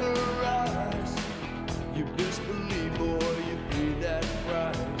in her eyes. You best believe, boy, you pay that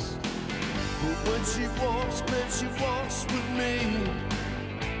price. But when she walks, man, she walks with me.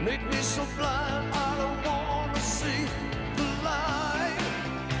 Make me so blind, I don't wanna see the light.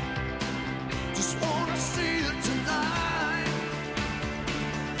 Just wanna see it tonight.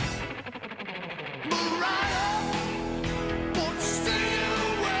 Mariah, won't you say you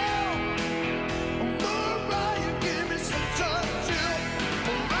well? Mariah, give me some touch, yeah.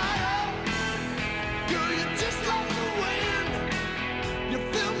 Mariah, girl, you're just like the wind. You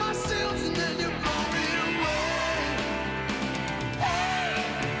fill my sails and then you blow me away. Hey,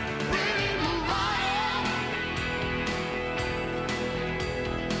 pretty Mariah.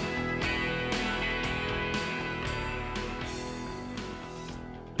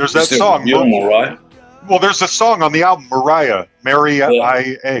 There's that song. Mariah. Well, there's a song on the album, Mariah,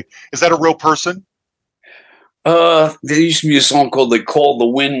 Mary-I-A. Is that a real person? There used to be a song called "They Call the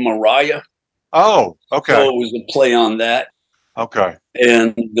Wind Mariah." Oh, okay. So it was a play on that. Okay.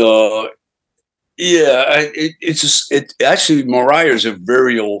 And actually Mariah's a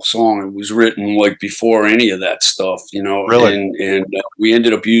very old song. It was written like before any of that stuff, Really? And we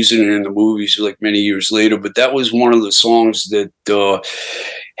ended up using it in the movies like many years later. But that was one of the songs that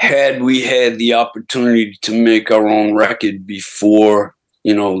had we had the opportunity to make our own record before,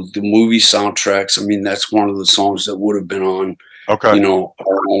 the movie soundtracks. That's one of the songs that would have been on,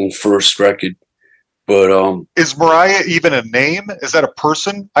 our own first record. But is Mariah even a name? Is that a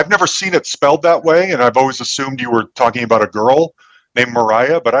person? I've never seen it spelled that way, and I've always assumed you were talking about a girl named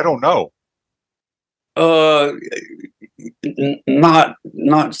Mariah, but I don't know. Not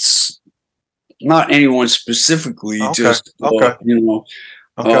anyone specifically. Okay. Just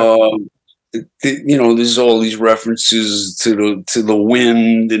there's all these references to the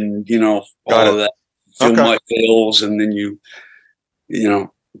wind and all of that. Feel my sails, and then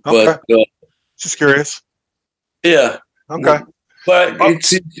but. Just curious. Yeah. Okay. But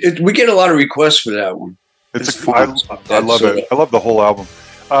we get a lot of requests for that one. It's fun. I love it. I love the whole album.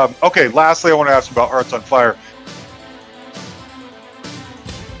 Okay, lastly, I want to ask about Hearts on Fire.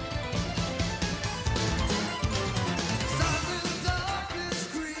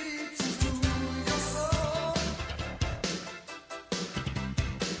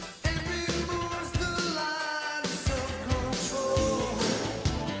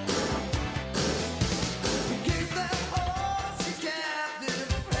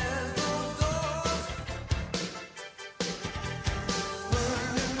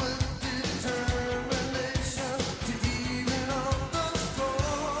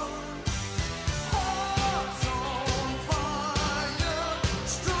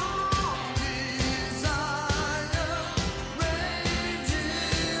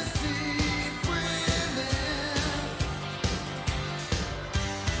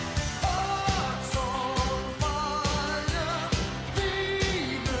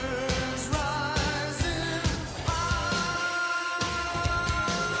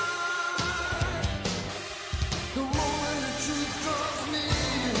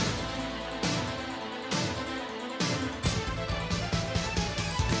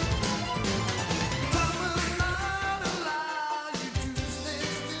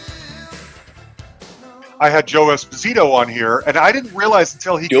 I had Joe Esposito on here, and I didn't realize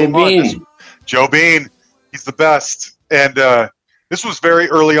until he came on. Joe Bean, he's the best. And this was very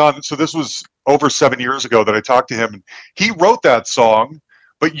early on, so this was over 7 years ago that I talked to him. And he wrote that song,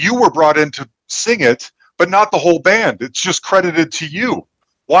 but you were brought in to sing it, but not the whole band. It's just credited to you.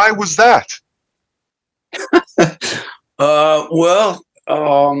 Why was that?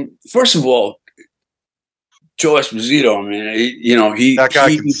 First of all, Joe Esposito, I mean, that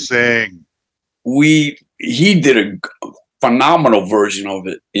guy can sing. He did a phenomenal version of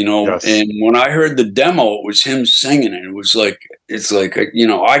it, Yes. And when I heard the demo, it was him singing it. It's like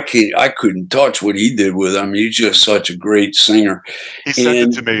I couldn't touch what he did with it. I mean, he's just such a great singer. He sent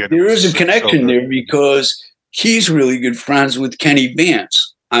it to me. And there is a connection there because he's really good friends with Kenny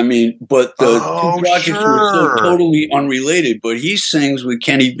Vance. I mean, but the two projects were so totally unrelated. But he sings with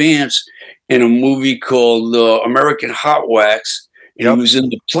Kenny Vance in a movie called American Hot Wax. And he was in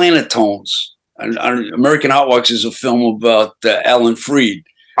the Planetones. American Hot Wax is a film about Alan Freed.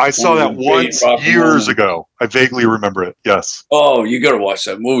 I saw that once years ago. I vaguely remember it. Yes. Oh, you got to watch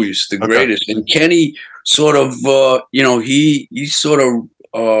that movie. It's the greatest. And Kenny sort of, he sort of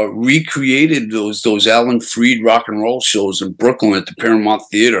recreated those Alan Freed rock and roll shows in Brooklyn at the Paramount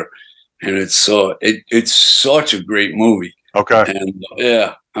Theater, and it's such a great movie. Okay. And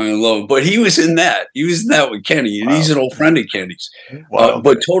I love it. But he was in that. He was in that with Kenny, and he's an old friend of Kenny's. Wow.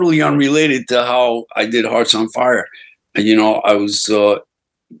 But totally unrelated to how I did Hearts on Fire. I was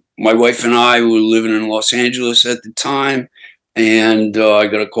my wife and I were living in Los Angeles at the time, and I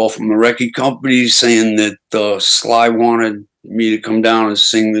got a call from the record company saying that Sly wanted me to come down and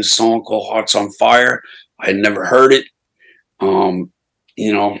sing this song called Hearts on Fire. I had never heard it. I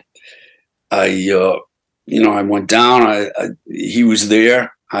went down. He was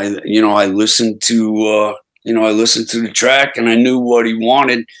there. I listened to the track, and I knew what he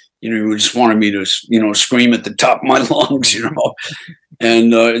wanted. He just wanted me to, scream at the top of my lungs,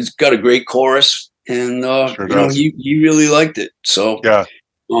 and it's got a great chorus, and he really liked it. So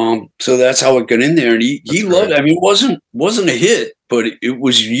so that's how it got in there, and he loved it. I mean, it wasn't a hit, but it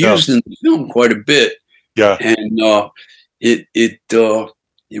was used in the film quite a bit. Yeah, and it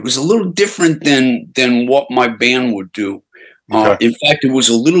was a little different than what my band would do. In fact, it was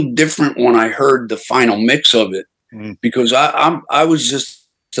a little different when I heard the final mix of it, because I was just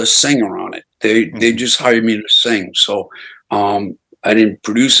a singer on it. They just hired me to sing. So I didn't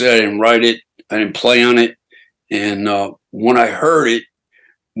produce it. I didn't write it. I didn't play on it. And when I heard it,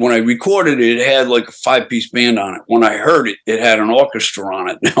 when I recorded it, it had like a 5-piece band on it. When I heard it, it had an orchestra on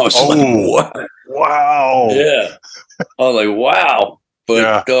it. And I was like, what? Wow. Yeah. I was like, wow.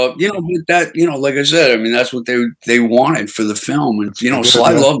 But, with that, like I said, I mean, that's what they wanted for the film. And,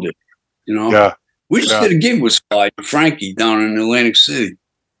 Sly loved it, Yeah. We just did a gig with Sly and Frankie down in Atlantic City.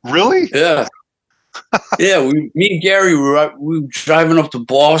 Really? Yeah. Yeah. Me and Gary, we were driving up to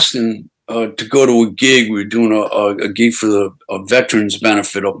Boston to go to a gig. We were doing a gig for a veterans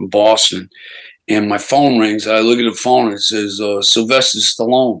benefit up in Boston. And my phone rings. I look at the phone and it says, Sylvester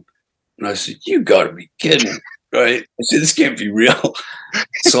Stallone. And I said, you got to be kidding. Right? I said, this can't be real.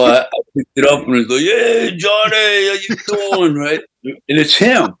 So I picked it up and it's like, hey, Johnny, how you doing? Right? And it's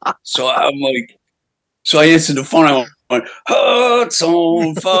him. So I'm like, so I answered the phone. I went, Hearts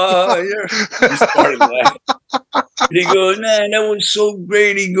on Fire. He started laughing. And he goes, man, that was so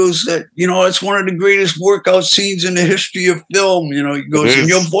great. He goes, that's one of the greatest workout scenes in the history of film. He goes, and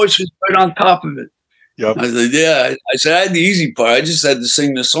your voice was right on top of it. Yep. I said, yeah. I said, I had the easy part. I just had to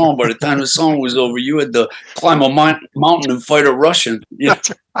sing the song. By the time the song was over, you had to climb a mountain and fight a Russian. Yeah.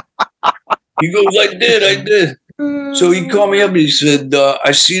 He goes, I did. So he called me up and he said,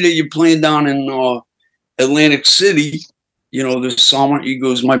 I see that you're playing down in Atlantic City, this summer. He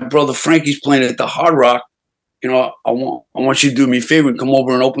goes, my brother Frankie's playing at the Hard Rock. I want you to do me a favor and come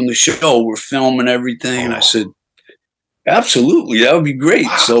over and open the show. We're filming everything. And I said, absolutely, that would be great.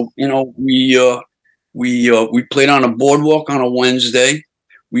 Wow. So, we played on a boardwalk on a Wednesday.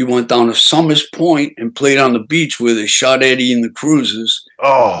 We went down to Summers Point and played on the beach where they shot Eddie and the Cruisers.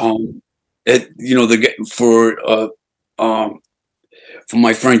 For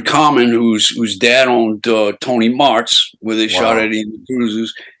my friend Carmen, whose dad owned Tony Mart's, where they shot Eddie and the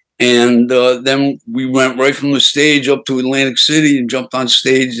Cruisers. And then we went right from the stage up to Atlantic City and jumped on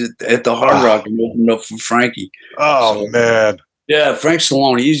stage at the Hard Rock and opened up for Frankie. Oh, man. Yeah, Frank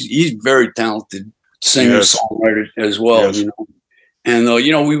Stallone, he's very talented singer, songwriter as well, And,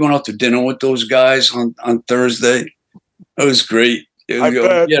 we went out to dinner with those guys on Thursday. It was great. I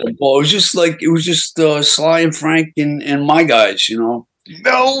bet. Yeah, it was just Sly and Frank and my guys, No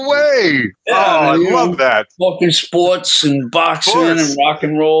way. Yeah, I love that. Talking sports and boxing and rock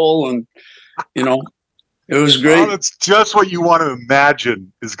and roll, and it was great. Oh, that's just what you want to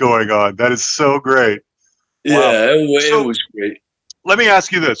imagine is going on. That is so great. Yeah, it was great. Let me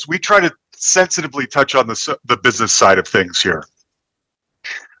ask you this. We try to sensitively touch on the business side of things here.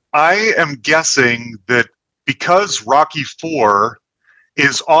 I am guessing that because Rocky IV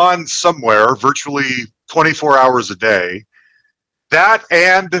is on somewhere virtually 24 hours a day, that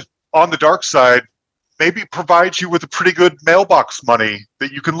and on the dark side maybe provides you with a pretty good mailbox money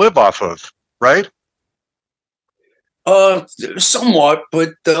that you can live off of, right? Somewhat, but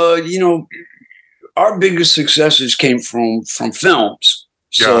our biggest successes came from films.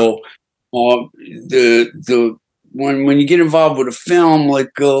 Yeah. So when you get involved with a film,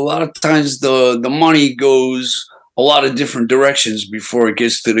 like a lot of times the money goes a lot of different directions before it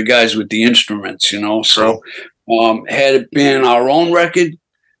gets to the guys with the instruments, So had it been our own record,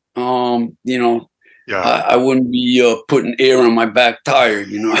 I wouldn't be putting air on my back tire,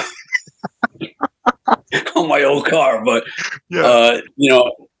 on my old car. But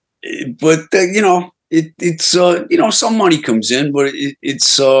it's some money comes in, but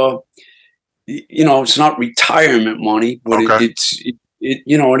it's not retirement money, but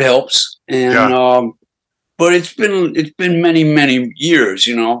it helps. And but it's been many, many years,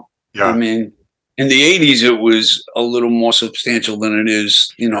 I mean, in the 80s, it was a little more substantial than it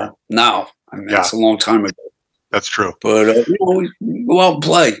is, now. I mean, it's a long time ago. That's true. But we go out and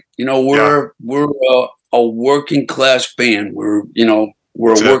play. We're a working class band. We're a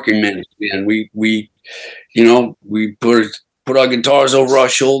working man's band. We put our guitars over our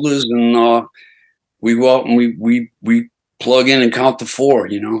shoulders and we go out and we plug in and count to 4.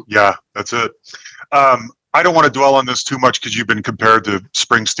 Yeah, that's it. I don't want to dwell on this too much because you've been compared to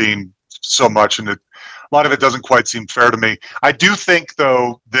Springsteen so much, and a lot of it doesn't quite seem fair to me. I do think,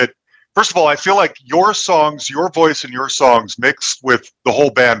 though, that first of all, I feel like your songs, your voice and your songs mixed with the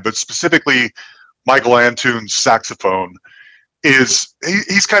whole band, but specifically Michael Antoon's saxophone he's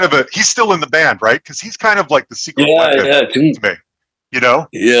still in the band, right? Because he's kind of like the secret weapon to me,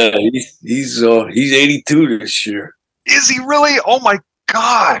 Yeah, he's 82 this year. Is he really? Oh my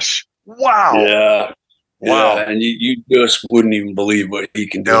gosh! Wow. Yeah. Wow. Yeah, and you just wouldn't even believe what he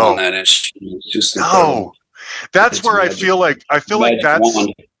can do on that instrument. It's just incredible. That's where magic. I feel like that's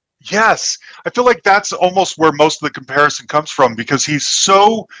wand. Yes. I feel like that's almost where most of the comparison comes from, because he's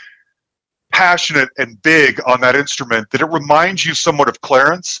so passionate and big on that instrument that it reminds you somewhat of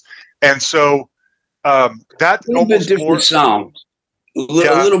Clarence. And so that a little bit different sound. A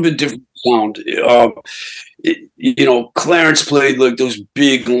little bit different sound. Clarence played like those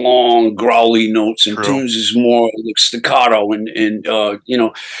big, long, growly notes, and Tunes is more like staccato. And I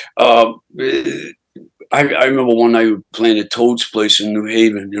remember one night we were playing at Toad's place in New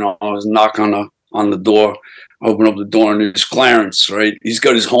Haven. I was knocking on the door, open up the door, and it's Clarence, right? He's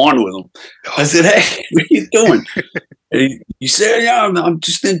got his horn with him. I said, "Hey, what are you doing?" And he said, "Yeah, I'm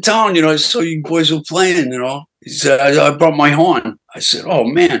just in town. I saw you boys were playing. He said, I brought my horn." I said, "Oh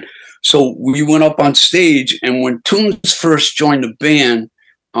man." So we went up on stage, and when Tunes first joined the band,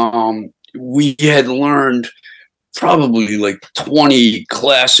 we had learned probably like 20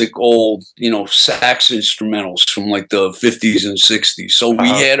 classic old, sax instrumentals from like the 50s and 60s. So we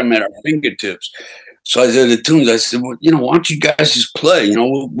had them at our fingertips. So I said to Tunes, I said, well, why don't you guys just play?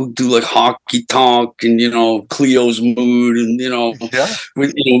 We'll do like Honky Tonk and, Cleo's Mood and,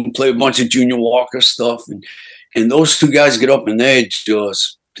 we play a bunch of Junior Walker stuff. And those two guys get up and they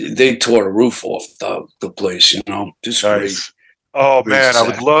just they tore the roof off the place, you know, just great. Oh great man, I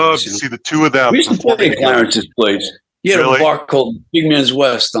would love sax, to you know. see the two of them We used to play performing at together. Clarence's place. He had Really? a bar called Big Man's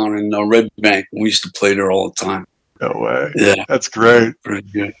West down in Red Bank. We used to play there all the time. No way. Yeah, That's great. pretty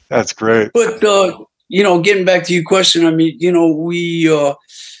good. That's great. But you know, getting back to your question, I mean, you know, we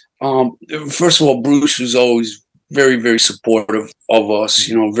first of all, Bruce was always very, very supportive of us.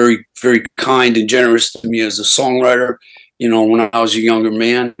 You know, very, very kind and generous to me as a songwriter. You know, when I was a younger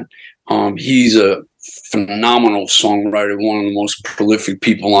man, he's a phenomenal songwriter, one of the most prolific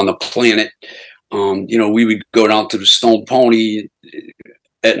people on the planet. You know, we would go down to the Stone Pony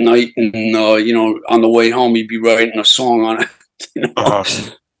at night, and you know, on the way home, he'd be writing a song on it, you know,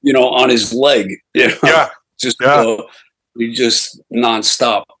 you know, on his leg. You know? Yeah, just yeah. we just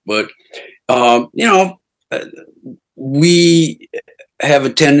nonstop. But you know, we have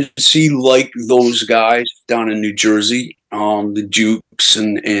a tendency, like those guys down in New Jersey, the Jukes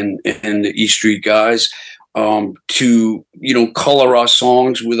and the E Street guys, to, you know, color our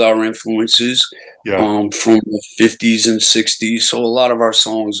songs with our influences from the 50s and 60s. So a lot of our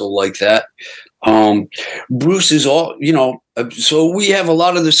songs are like that. Bruce is all, you know, so we have a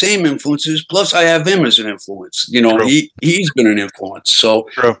lot of the same influences. Plus, I have him as an influence. You know, he's been an influence. So,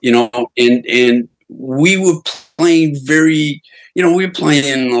 you know, and we were playing very, you know, we were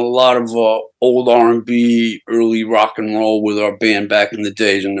playing a lot of old R&B, early rock and roll with our band back in the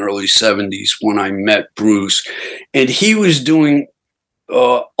days in the early 70s when I met Bruce. And he was doing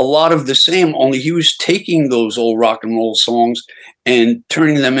a lot of the same, only he was taking those old rock and roll songs and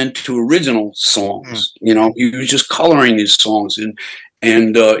turning them into original songs. You know, he was just coloring his songs. And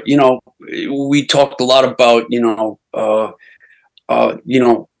you know, we talked a lot about, you know,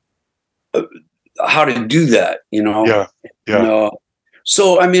 how to do that, you know? And,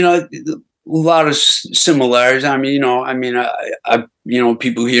 so, I mean, a lot of similarities. I mean, you know, I you know,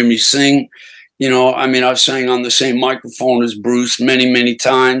 people hear me sing, you know, I mean, I've sang on the same microphone as Bruce many, many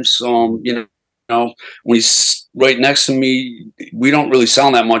times. You know, when he's right next to me, we don't really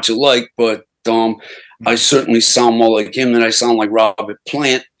sound that much alike, but I certainly sound more like him than I sound like Robert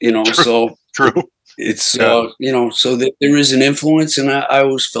Plant, you know, so it's, you know, so there is an influence, and I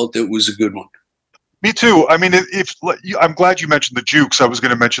always felt it was a good one. Me too. I mean, I'm glad you mentioned the Jukes. I was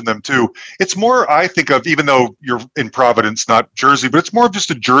going to mention them too. It's more, I think of, even though you're in Providence, not Jersey, but it's more of just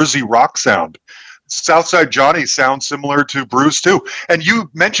a Jersey rock sound. Southside Johnny sounds similar to Bruce too. And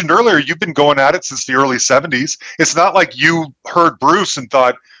you mentioned earlier, you've been going at it since the early 70s. It's not like you heard Bruce and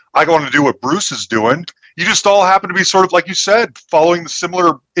thought, I want to do what Bruce is doing. You just all happen to be sort of, like you said, following the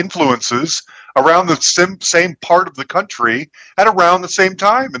similar influences around the same part of the country at around the same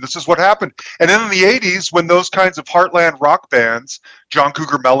time. And this is what happened. And then in the 80s, when those kinds of heartland rock bands, John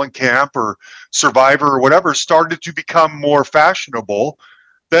Cougar Mellencamp or Survivor or whatever, started to become more fashionable,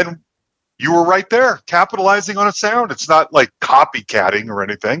 then you were right there, capitalizing on a sound. It's not like copycatting or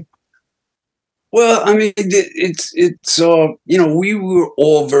anything. Well, I mean, it's you know, we were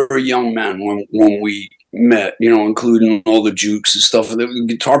all very young men when we met, you know, including all the Jukes and stuff. The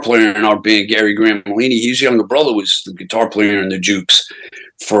guitar player in our band, Gary Graham Molini, his younger brother was the guitar player in the Jukes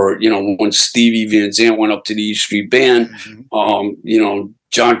for, you know, when Stevie Van Zandt went up to the E Street Band. You know,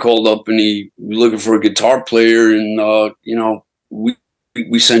 John called up and he was looking for a guitar player, and you know,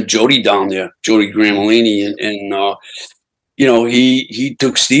 we sent Jody down there, Jody Graham Molini, and you know, he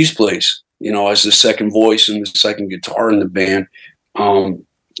took Steve's place, you know, as the second voice and the second guitar in the band.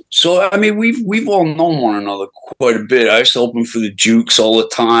 So, I mean, we've all known one another quite a bit. I used to open for the Jukes all the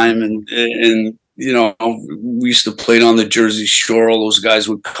time, and you know, we used to play on the Jersey Shore. All those guys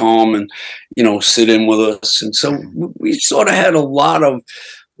would come and, you know, sit in with us, and so we sort of had a lot of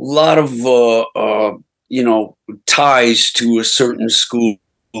you know, ties to a certain school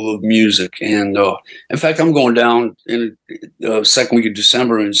of music. And in fact, I'm going down in the second week of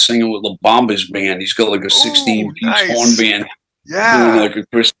December and singing with La Bamba's band. He's got like a 16-piece horn band. Doing like a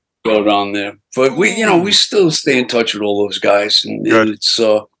Christmas show down there. But we, you know, we still stay in touch with all those guys, and it's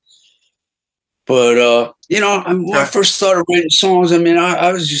but you know, when I first started writing songs, I mean,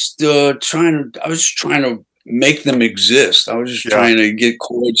 I was just trying to make them exist. I was just trying to get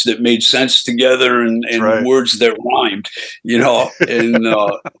chords that made sense together and words that rhymed, you know, and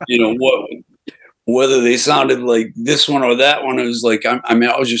you know, whether they sounded like this one or that one, it was like, I mean,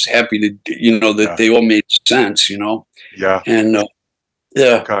 I was just happy to, you know, that they all made sense, you know? And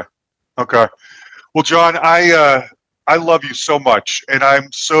Okay. Well, John, I love you so much, and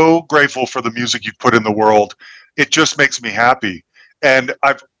I'm so grateful for the music you've put in the world. It just makes me happy. And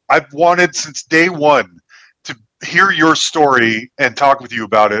I've wanted since day one to hear your story and talk with you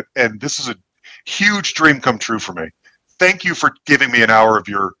about it. And this is a huge dream come true for me. thank you for giving me an hour of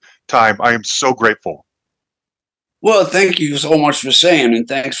your time. I am so grateful. Well, thank you so much for saying, and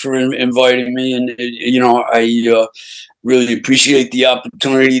thanks for inviting me. And I really appreciate the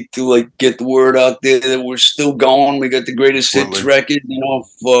opportunity to like get the word out there that we're still going. We got the greatest hits record.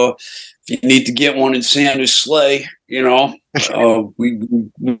 If you need to get one in Santa's sleigh, we got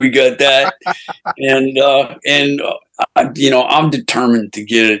that. And I'm determined to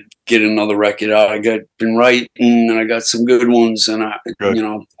get another record out. I got been writing, and I got some good ones, and I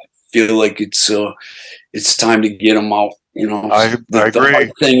feel like it's time to get them out. I agree. The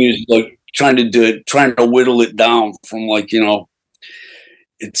hard thing is like trying to whittle it down from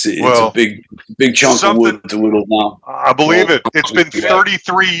it's a big chunk of wood to whittle down. I believe it. It's been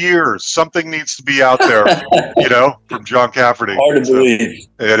 33 years. Something needs to be out there, from John Cafferty. Hard to believe.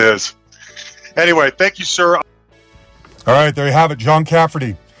 It is. Anyway, thank you, sir. All right, there you have it, John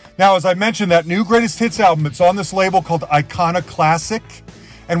Cafferty. Now, as I mentioned, that new greatest hits album, it's on this label called Iconoclastic.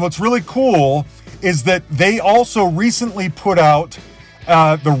 And what's really cool is that they also recently put out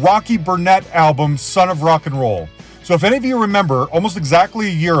the Rocky Burnett album, Son of Rock and Roll. So if any of you remember, almost exactly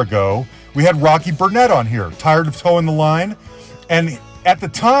a year ago, we had Rocky Burnett on here, Tired of Towing the Line. And at the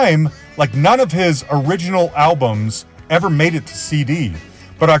time, none of his original albums ever made it to CD.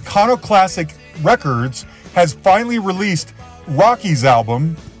 But Iconoclastic Records has finally released Rocky's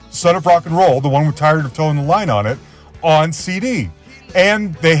album, Son of Rock and Roll, the one with Tired of Towing the Line on it, on CD.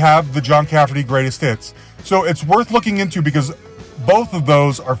 And they have the John Cafferty Greatest Hits. So it's worth looking into because both of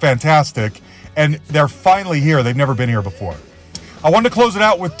those are fantastic, and they're finally here. They've never been here before. I wanted to close it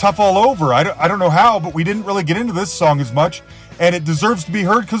out with Tough All Over. I don't know how, but we didn't really get into this song as much, and it deserves to be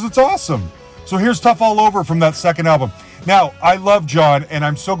heard because it's awesome. So here's Tough All Over from that second album. Now, I love John, and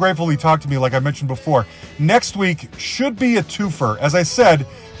I'm so grateful he talked to me like I mentioned before. Next week should be a twofer. As I said,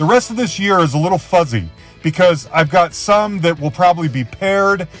 the rest of this year is a little fuzzy, because I've got some that will probably be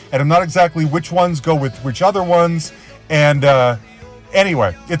paired, and I'm not exactly which ones go with which other ones. And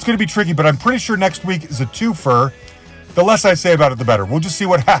anyway, it's going to be tricky, but I'm pretty sure next week is a twofer. The less I say about it, the better. We'll just see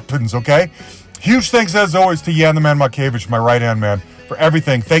what happens, okay? Huge thanks, as always, to Jan the Man Makevich, my right-hand man, for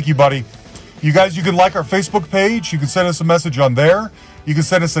everything. Thank you, buddy. You guys, you can like our Facebook page. You can send us a message on there. You can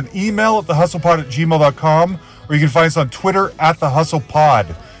send us an email at thehustlepod@gmail.com, or you can find us on Twitter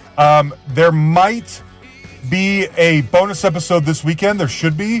 @thehustlepod. There might be a bonus episode this weekend. There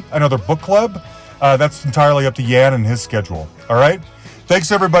should be another book club. That's entirely up to Jan and his schedule. All right?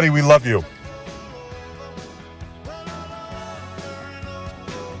 Thanks, everybody. We love you.